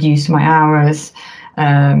to reduce my hours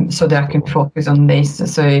so that I can focus on this.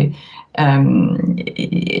 So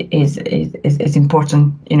it's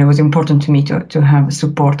important. It was important to me to have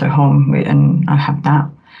support at home, and I have that.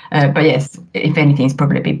 But yes, if anything, it's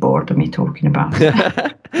probably a bit bored of me talking about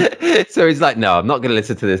it. So he's like, no, I'm not going to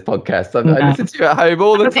listen to this podcast. I listen to you at home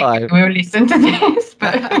all the time. We'll listen to this,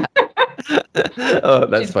 but oh,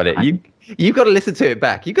 that's funny. You've got to listen to it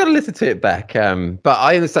back. But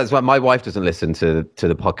I understand as well. My wife doesn't listen to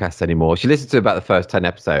the podcast anymore. She listens to about the first 10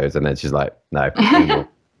 episodes, and then she's like, no more.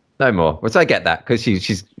 No more. Which I get that, because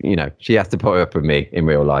she's she has to put up with me in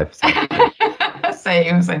real life. So.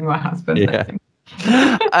 Same my husband. Yeah.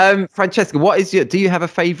 Francesca, do you have a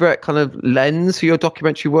favorite kind of lens for your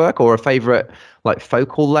documentary work, or a favorite like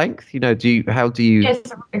focal length? How do you? Yes,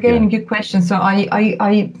 again, good question. So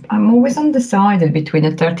I'm always undecided between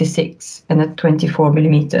a 36 and a 24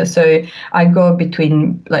 millimeter. So I go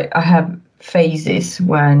between, like, I have phases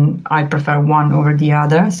when I prefer one over the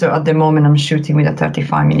other. So at the moment I'm shooting with a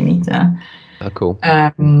 35 millimeter. Oh, cool.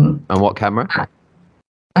 And what camera?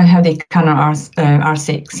 I have the Canon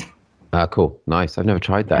R6. Cool. Nice. I've never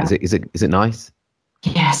tried that. Yeah. Is it nice?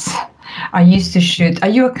 Yes. I used to shoot. Are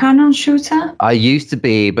you a Canon shooter? I used to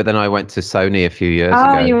be, but then I went to Sony a few years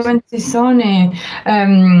ago. Oh, you went to Sony.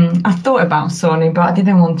 I thought about Sony, but I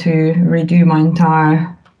didn't want to redo my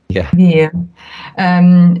entire gear.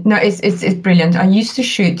 No, it's brilliant. I used to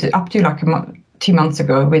shoot up to like 2 months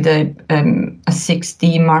ago with a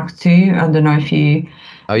 6D Mark II. I don't know if you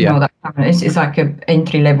know that camera. It's like an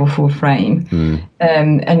entry-level full frame.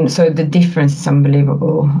 And so the difference is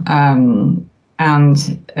unbelievable. I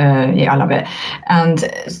love it. And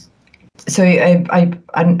so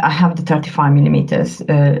I have the 35 millimeters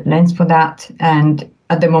lens for that. And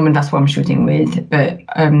at the moment, that's what I'm shooting with. But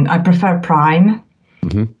I prefer prime.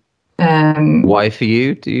 Why for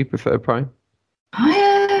you? Do you prefer prime?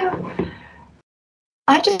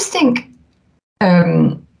 I just think,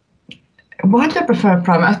 why do I prefer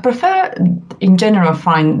prime? I prefer, in general,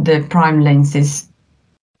 find the prime lenses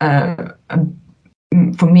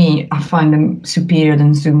for me, I find them superior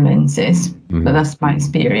than zoom lenses. But that's my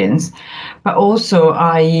experience. But also,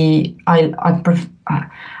 I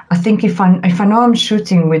think if I know I'm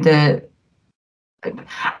shooting with a,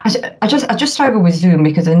 I just struggle with zoom,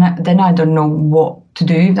 because then I don't know what to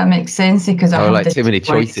do, if that makes sense, because I have like too many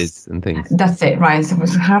choices and things. That's it, right? So it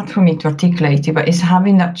was hard for me to articulate it, but it's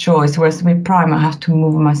having that choice. Whereas with prime, I have to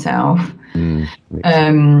move myself,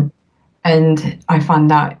 and I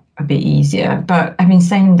find that a bit easier. But I've been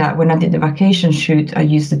saying that when I did the vacation shoot, I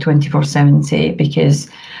used the 24-70 because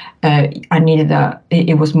I needed that.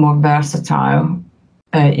 It was more versatile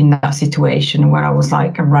in that situation where I was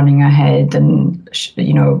like running ahead, and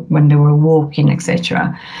when they were walking,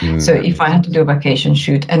 etc. So if I had to do a vacation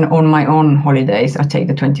shoot, and on my own holidays, I take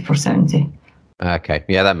the 24-70. Okay,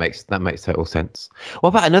 yeah, that makes total sense. What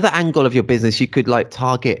about another angle of your business? You could like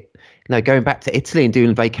target, going back to Italy and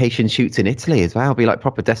doing vacation shoots in Italy as well. Be like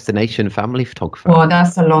proper destination family photographer. Well,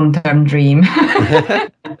 that's a long-term dream.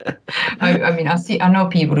 I mean, I know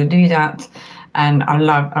people who do that. And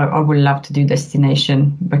I would love to do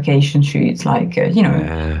destination vacation shoots, like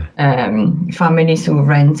families who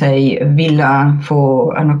rent a villa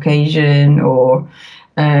for an occasion or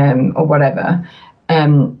whatever.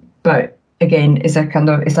 But again, it's like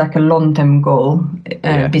a long-term goal,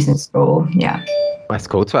 business goal. Yeah, that's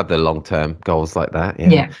cool to have the long-term goals like that.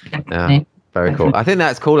 Yeah, definitely. Very cool. I think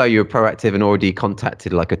that's cool how you were proactive and already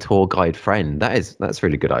contacted like a tour guide friend. That's a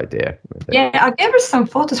really good idea. Yeah, I gave her some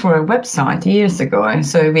photos for a website years ago.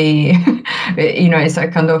 So we, it's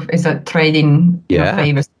a trading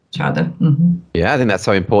favors each other. Mm-hmm. Yeah, I think that's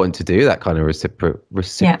so important to do, that kind of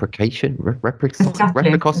reciprocation,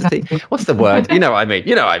 reciprocity. Exactly. What's the word? You know what I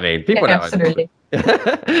mean. People know. Absolutely.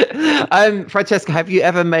 Francesca, have you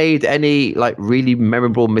ever made any like really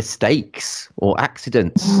memorable mistakes or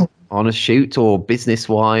accidents on a shoot, or business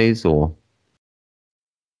wise, or?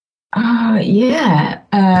 Yeah,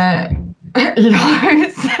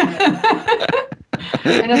 loads.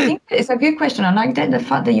 And I think it's a good question. I like the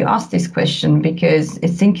fact that you asked this question, because I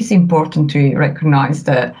think it's important to recognize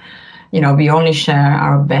that, we only share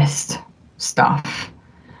our best stuff.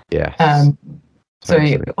 Yeah. So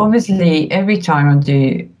obviously, every time I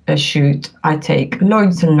do a shoot, I take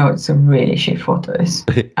loads and loads of really shit photos.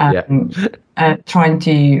 Trying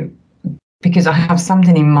to, because I have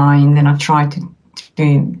something in mind, and I try to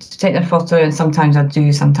take that photo, and sometimes I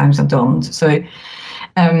do, sometimes I don't. So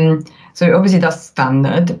obviously that's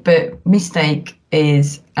standard, but mistake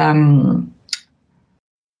is, I'm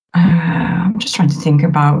just trying to think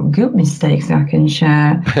about good mistakes that I can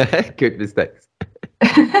share. Good mistakes.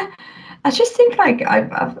 I just think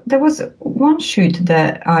there was one shoot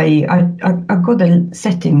that I got the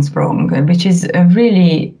settings wrong, which is a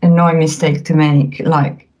really annoying mistake to make,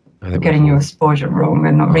 like getting your exposure wrong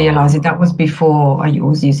and not realizing that was before I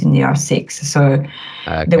was using the R6. So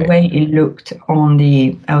the way it looked on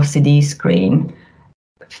the LCD screen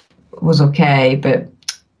was okay, but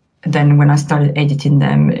then when I started editing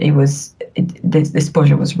them, the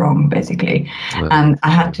exposure was wrong, basically. And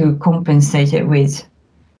I had to compensate it with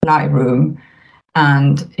Lightroom,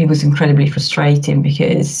 and it was incredibly frustrating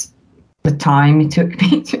because the time it took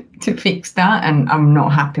me to fix that, and I'm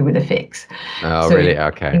not happy with the fix. Oh, so really?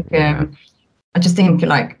 Okay. I just think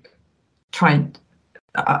I tried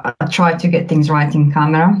to get things right in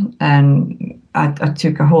camera, and I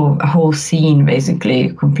took a whole scene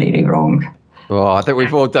basically completely wrong. Oh, I think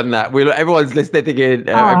we've all done that. Everyone's listening again.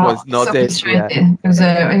 Everyone's nodding.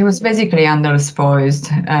 It was basically underexposed.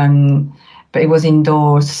 But it was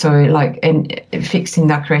indoors, so and fixing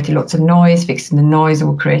that created lots of noise. Fixing the noise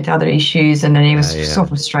will create other issues, and then it was so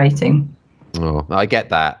frustrating. Oh, I get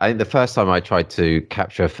that. I think the first time I tried to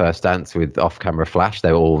capture a first dance with off-camera flash,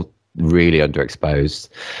 they were all really underexposed,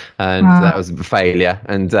 and that was a failure.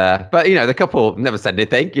 And but the couple never said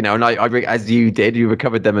anything, and I as you did, you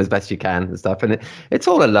recovered them as best you can and stuff. And it's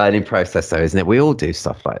all a learning process, though, isn't it? We all do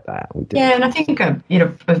stuff like that. We do. Yeah, and I think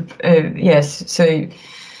yes. So.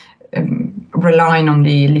 Relying on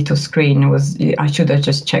the little screen I should have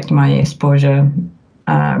just checked my exposure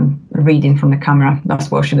reading from the camera. That's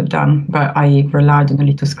what I should have done, but I relied on the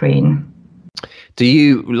little screen. Do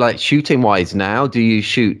you, like, shooting wise now, do you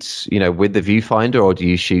shoot with the viewfinder, or do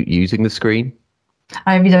you shoot using the screen?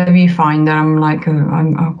 With a viewfinder,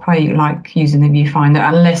 I'm quite like using the viewfinder,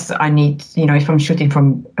 unless I need, if I'm shooting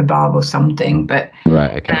from above or something. But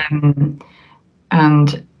right, okay.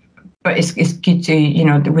 But it's good to,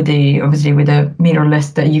 with the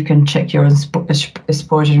mirrorless, that you can check your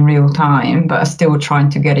exposure in real time, but I'm still trying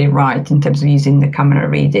to get it right in terms of using the camera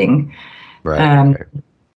reading. Right. Okay.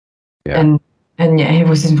 Yeah. And yeah, it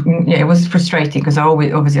was frustrating because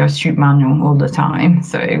I shoot manual all the time.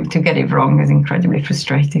 So to get it wrong is incredibly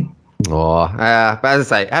frustrating. Oh, but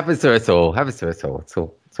as I say, happens to us all. Happens to us all. It's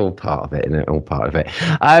all part of it, isn't it? All part of it.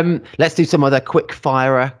 Let's do some other quick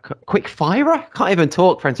fire. Can't even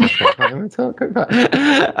talk, Francesca. Can't even talk.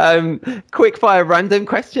 Quick fire random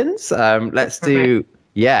questions. Let's do.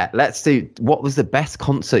 What was the best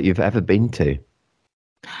concert you've ever been to?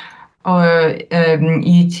 Or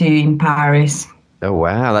U2 in Paris. Oh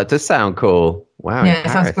wow, that does sound cool. Wow.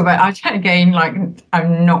 Yeah, sounds cool. But again, like,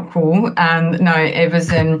 I'm not cool. No, it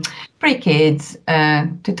was pre-kids,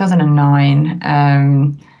 2009.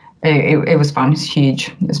 It was fun. It's huge.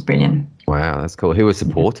 It was brilliant. Wow, that's cool. Who was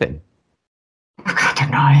supporting? I don't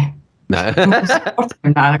know. No,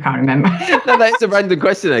 no, I can't remember. No, that's a random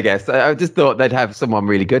question, I guess. I just thought they'd have someone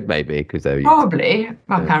really good, maybe, because they were probably.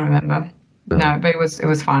 I can't remember. No, but it was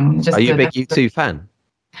fun. Are you a big U2 fan?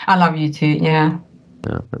 I love U2. Yeah.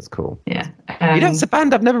 Oh, that's cool. Yeah. It's a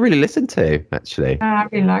band I've never really listened to, actually. I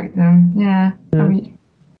really like them. Yeah.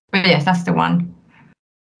 But yes, that's the one.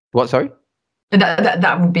 What? Sorry.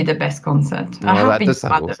 That would be the best concert. I have been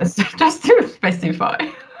to others, awesome. Just to specify.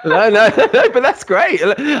 No, but that's great.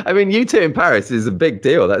 I mean, U2 in Paris is a big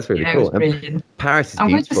deal. That's really cool. It was brilliant. Paris is I'm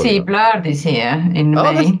going to see Blur this year in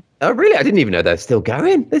May. Oh, really? I didn't even know they're still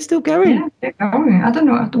going. They're still going. Yeah, they're going. I don't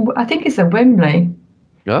know. I think it's at Wembley.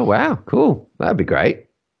 Oh, wow. Cool. That'd be great.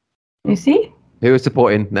 You see? Who was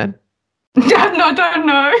supporting then? I don't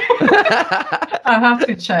know. I have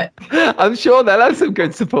to check. I'm sure they'll have some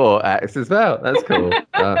good support acts as well. That's cool.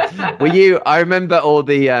 I remember all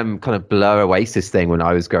the kind of Blur Oasis thing when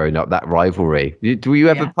I was growing up, that rivalry. Were you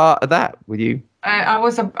ever part of that? Were you? I've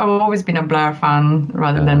always been a Blur fan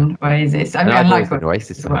rather than Oasis. I mean, I like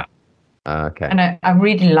Oasis as well. Okay. And I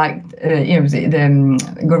really liked, the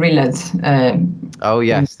Gorillaz. Oh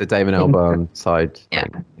yes, the Damon Albarn side. Yeah.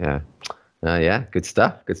 Yeah. Yeah, good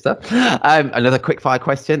stuff. Another quick fire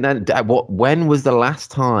question then. When was the last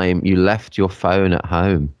time you left your phone at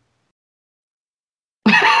home?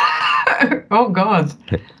 Oh God.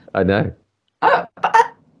 I know. Hang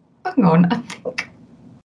on.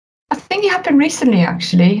 I think it happened recently,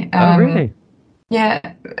 actually. Oh really? Yeah,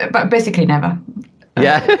 but basically never.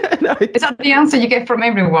 Yeah. No. Is that the answer you get from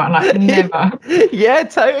everyone? Like, never. Yeah,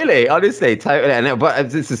 totally. Honestly, totally.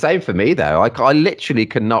 But it's the same for me, though. I literally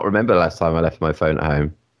cannot remember the last time I left my phone at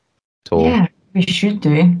home at all. Yeah, we should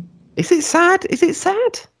do. Is it sad? It's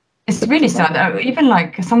really sad. Even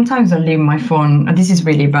like sometimes I leave my phone, and this is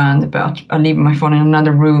really bad, but I leave my phone in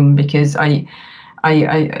another room because I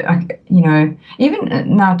even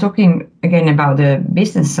now talking again about the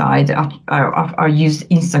business side, I use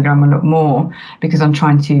Instagram a lot more because I'm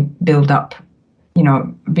trying to build up, a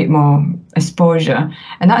bit more exposure,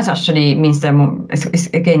 and that actually means that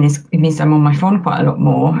it means I'm on my phone quite a lot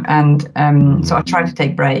more, and so I try to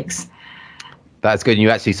take breaks. That's good. And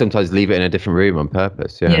you actually sometimes leave it in a different room on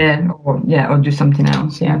purpose. Yeah. Or do something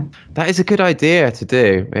else. Yeah. That is a good idea to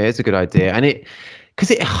do. It is a good idea, and it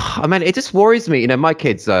just worries me. My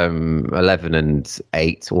kids 11 and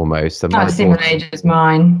 8 almost. That's similar age as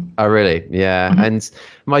mine. Oh really? Yeah. Mm-hmm. And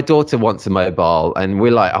my daughter wants a mobile, and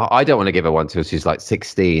we're like, I don't want to give her one till she's like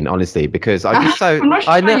 16, honestly, because I'm just so. I'm not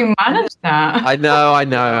sure how you manage that. I know.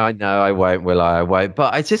 I won't, will I? I won't.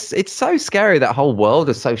 But it's so scary, that whole world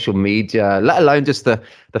of social media, let alone just the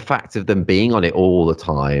fact of them being on it all the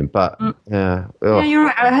time. But yeah. Yeah, you're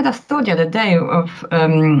right. I had a thought the other day of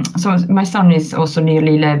so my son is also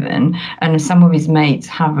nearly 11, and some of his mates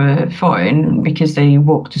have a phone because they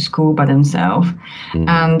walk to school by themselves,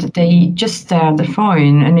 and they just stare at the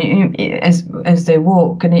phone, and as they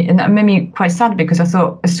walk, and that made me quite sad, because I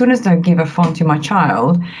thought as soon as I give a phone to my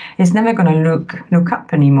child, he's never going to look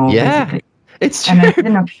up anymore. Yeah, basically. it's true. And it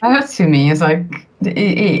didn't occur to me. It's like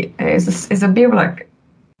it's a bit of like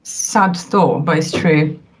sad thought, but it's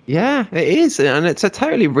true. Yeah, it is. And it's a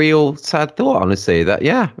totally real sad thought, honestly, that,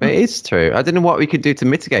 it is true. I don't know what we could do to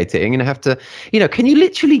mitigate it. I'm going to have to, can you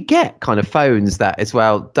literally get kind of phones that as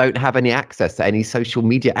well don't have any access to any social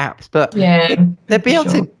media apps? But they'd be able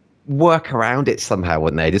to work around it somehow,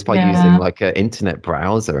 wouldn't they? Just by using like an internet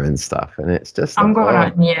browser and stuff. And it's just. We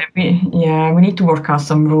need to work out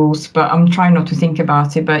some rules, but I'm trying not to think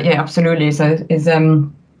about it. But yeah, absolutely. So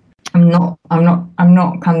I'm not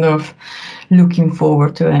kind of looking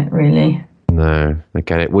forward to it, really. No, I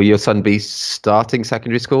get it. Will your son be starting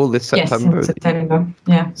secondary school this September? Yes, in September.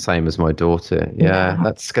 Yeah. Same as my daughter. Yeah.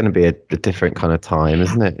 That's going to be a different kind of time,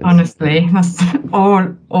 isn't it? Honestly, that's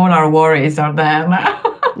all our worries are there now.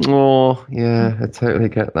 Oh, yeah, I totally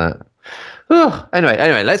get that.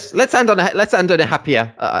 Anyway, let's end on a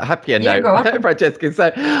happier note, go on. Francesca.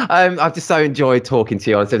 So, I've just so enjoyed talking to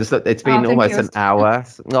you. Honestly, it's been almost an hour.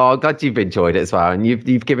 Oh, glad you've enjoyed it as well, and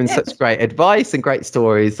you've given such great advice and great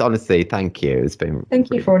stories. Honestly, thank you. It's been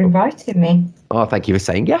thank you for inviting me. Oh, thank you for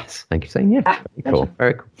saying yes. Thank you for saying yes. Very cool.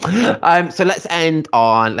 Very cool. So let's end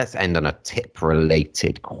on a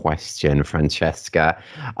tip-related question, Francesca.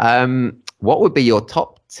 What would be your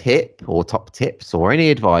top tip or top tips or any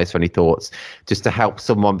advice or any thoughts just to help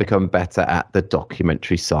someone become better at the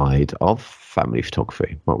documentary side of family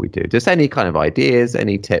photography? What we do? Just any kind of ideas,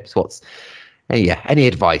 any tips? Any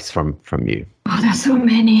advice from you? Oh, there's so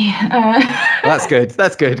many. That's good.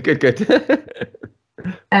 That's good. Good.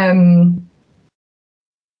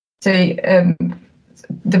 So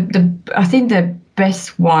I think the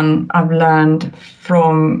best one I've learned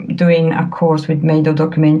from doing a course with Mado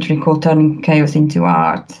documentary called Turning Chaos into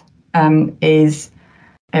Art is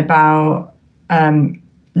about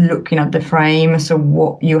looking at the frame, so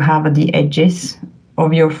what you have at the edges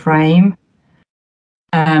of your frame.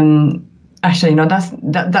 Actually, no,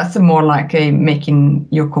 that's more like making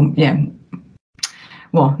your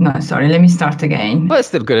Well, no, sorry. Let me start again. Well, it's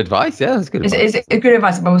still good advice. Yeah, it's good advice. It's good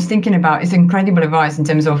advice, but I was thinking about it's incredible advice in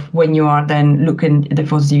terms of when you are then looking at the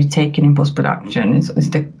photos you've taken in post-production. It's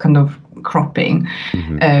the kind of cropping,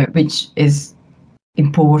 which is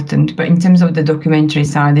important. But in terms of the documentary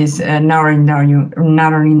side, is narrowing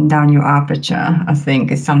down your aperture. I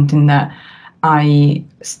think is something that I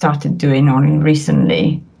started doing only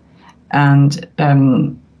recently, and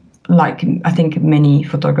like I think many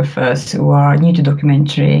photographers who are new to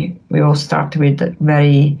documentary, we all start with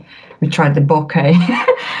we tried the bokeh,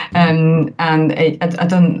 and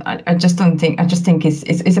I just think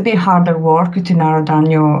it's a bit harder work to narrow down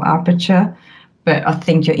your aperture, but I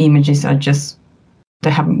think your images they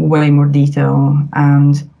have way more detail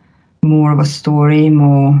and more of a story,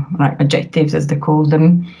 more like adjectives as they call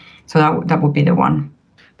them. So that would be the one.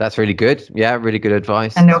 That's really good. Yeah, really good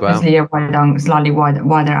advice. And obviously a slightly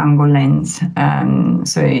wider angle lens.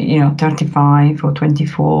 So 35 or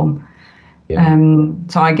 24. Yeah.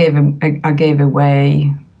 So I gave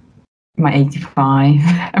away my 85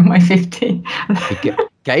 and my 50. You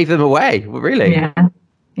gave them away, really?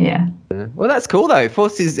 Yeah. Well, that's cool though.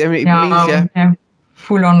 Forces. I mean, it means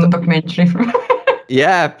full on documentary.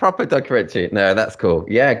 Yeah, proper documentary. No, that's cool.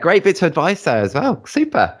 Yeah, great bits of advice there as well.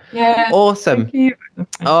 Super. Yeah. Awesome. Thank you.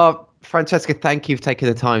 Oh, Francesca, thank you for taking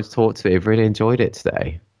the time to talk to me. I've really enjoyed it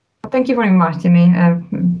today. Thank you for inviting me.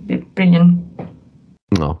 Brilliant.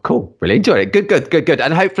 Oh, cool. Really enjoyed it. Good.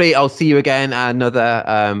 And hopefully I'll see you again at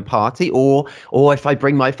another party or if I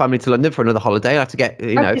bring my family to London for another holiday, I have to get,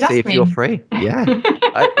 see if you're free. Yeah.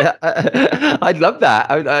 I'd love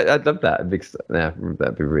that. I'd love that.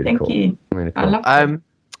 That'd be really cool. Thank you. Really cool. I love that.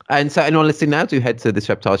 And so anyone listening now, do head to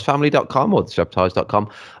thisreportagefamily.com or thisreportage.com.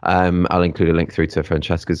 I'll include a link through to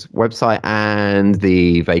Francesca's website and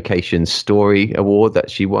the Vacation Story Award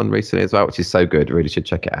that she won recently as well, which is so good. Really should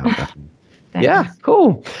check it out. Yeah,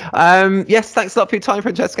 cool. Yes, thanks a lot for your time,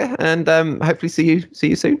 Francesca, and hopefully see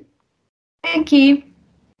you soon. Thank you.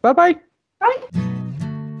 Bye-bye. Bye.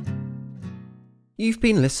 You've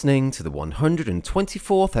been listening to the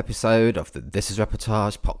 124th episode of the This Is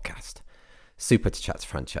Reportage podcast. Super to chat to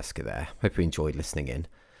Francesca there. Hope you enjoyed listening in.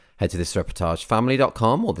 Head to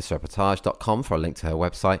thisreportagefamily.com or thisreportage.com for a link to her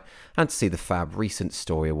website and to see the fab recent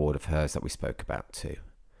story award of hers that we spoke about too.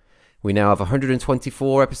 We now have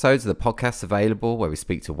 124 episodes of the podcast available where we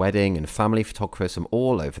speak to wedding and family photographers from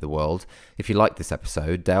all over the world. If you like this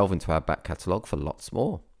episode, delve into our back catalogue for lots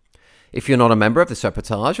more. If you're not a member of This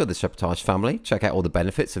Reportage or This Reportage family, check out all the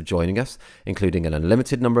benefits of joining us, including an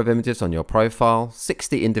unlimited number of images on your profile,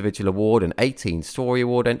 60 individual award and 18 story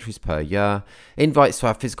award entries per year, invites to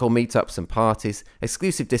our physical meetups and parties,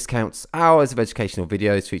 exclusive discounts, hours of educational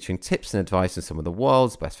videos featuring tips and advice from some of the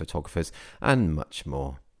world's best photographers, and much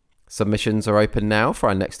more. Submissions are open now for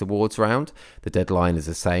our next awards round. The deadline is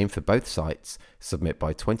the same for both sites. Submit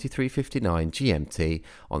by 23:59 GMT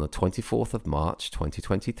on the 24th of March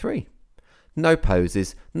 2023. No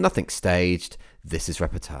poses, nothing staged. This is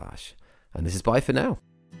Reportage. And this is bye for now.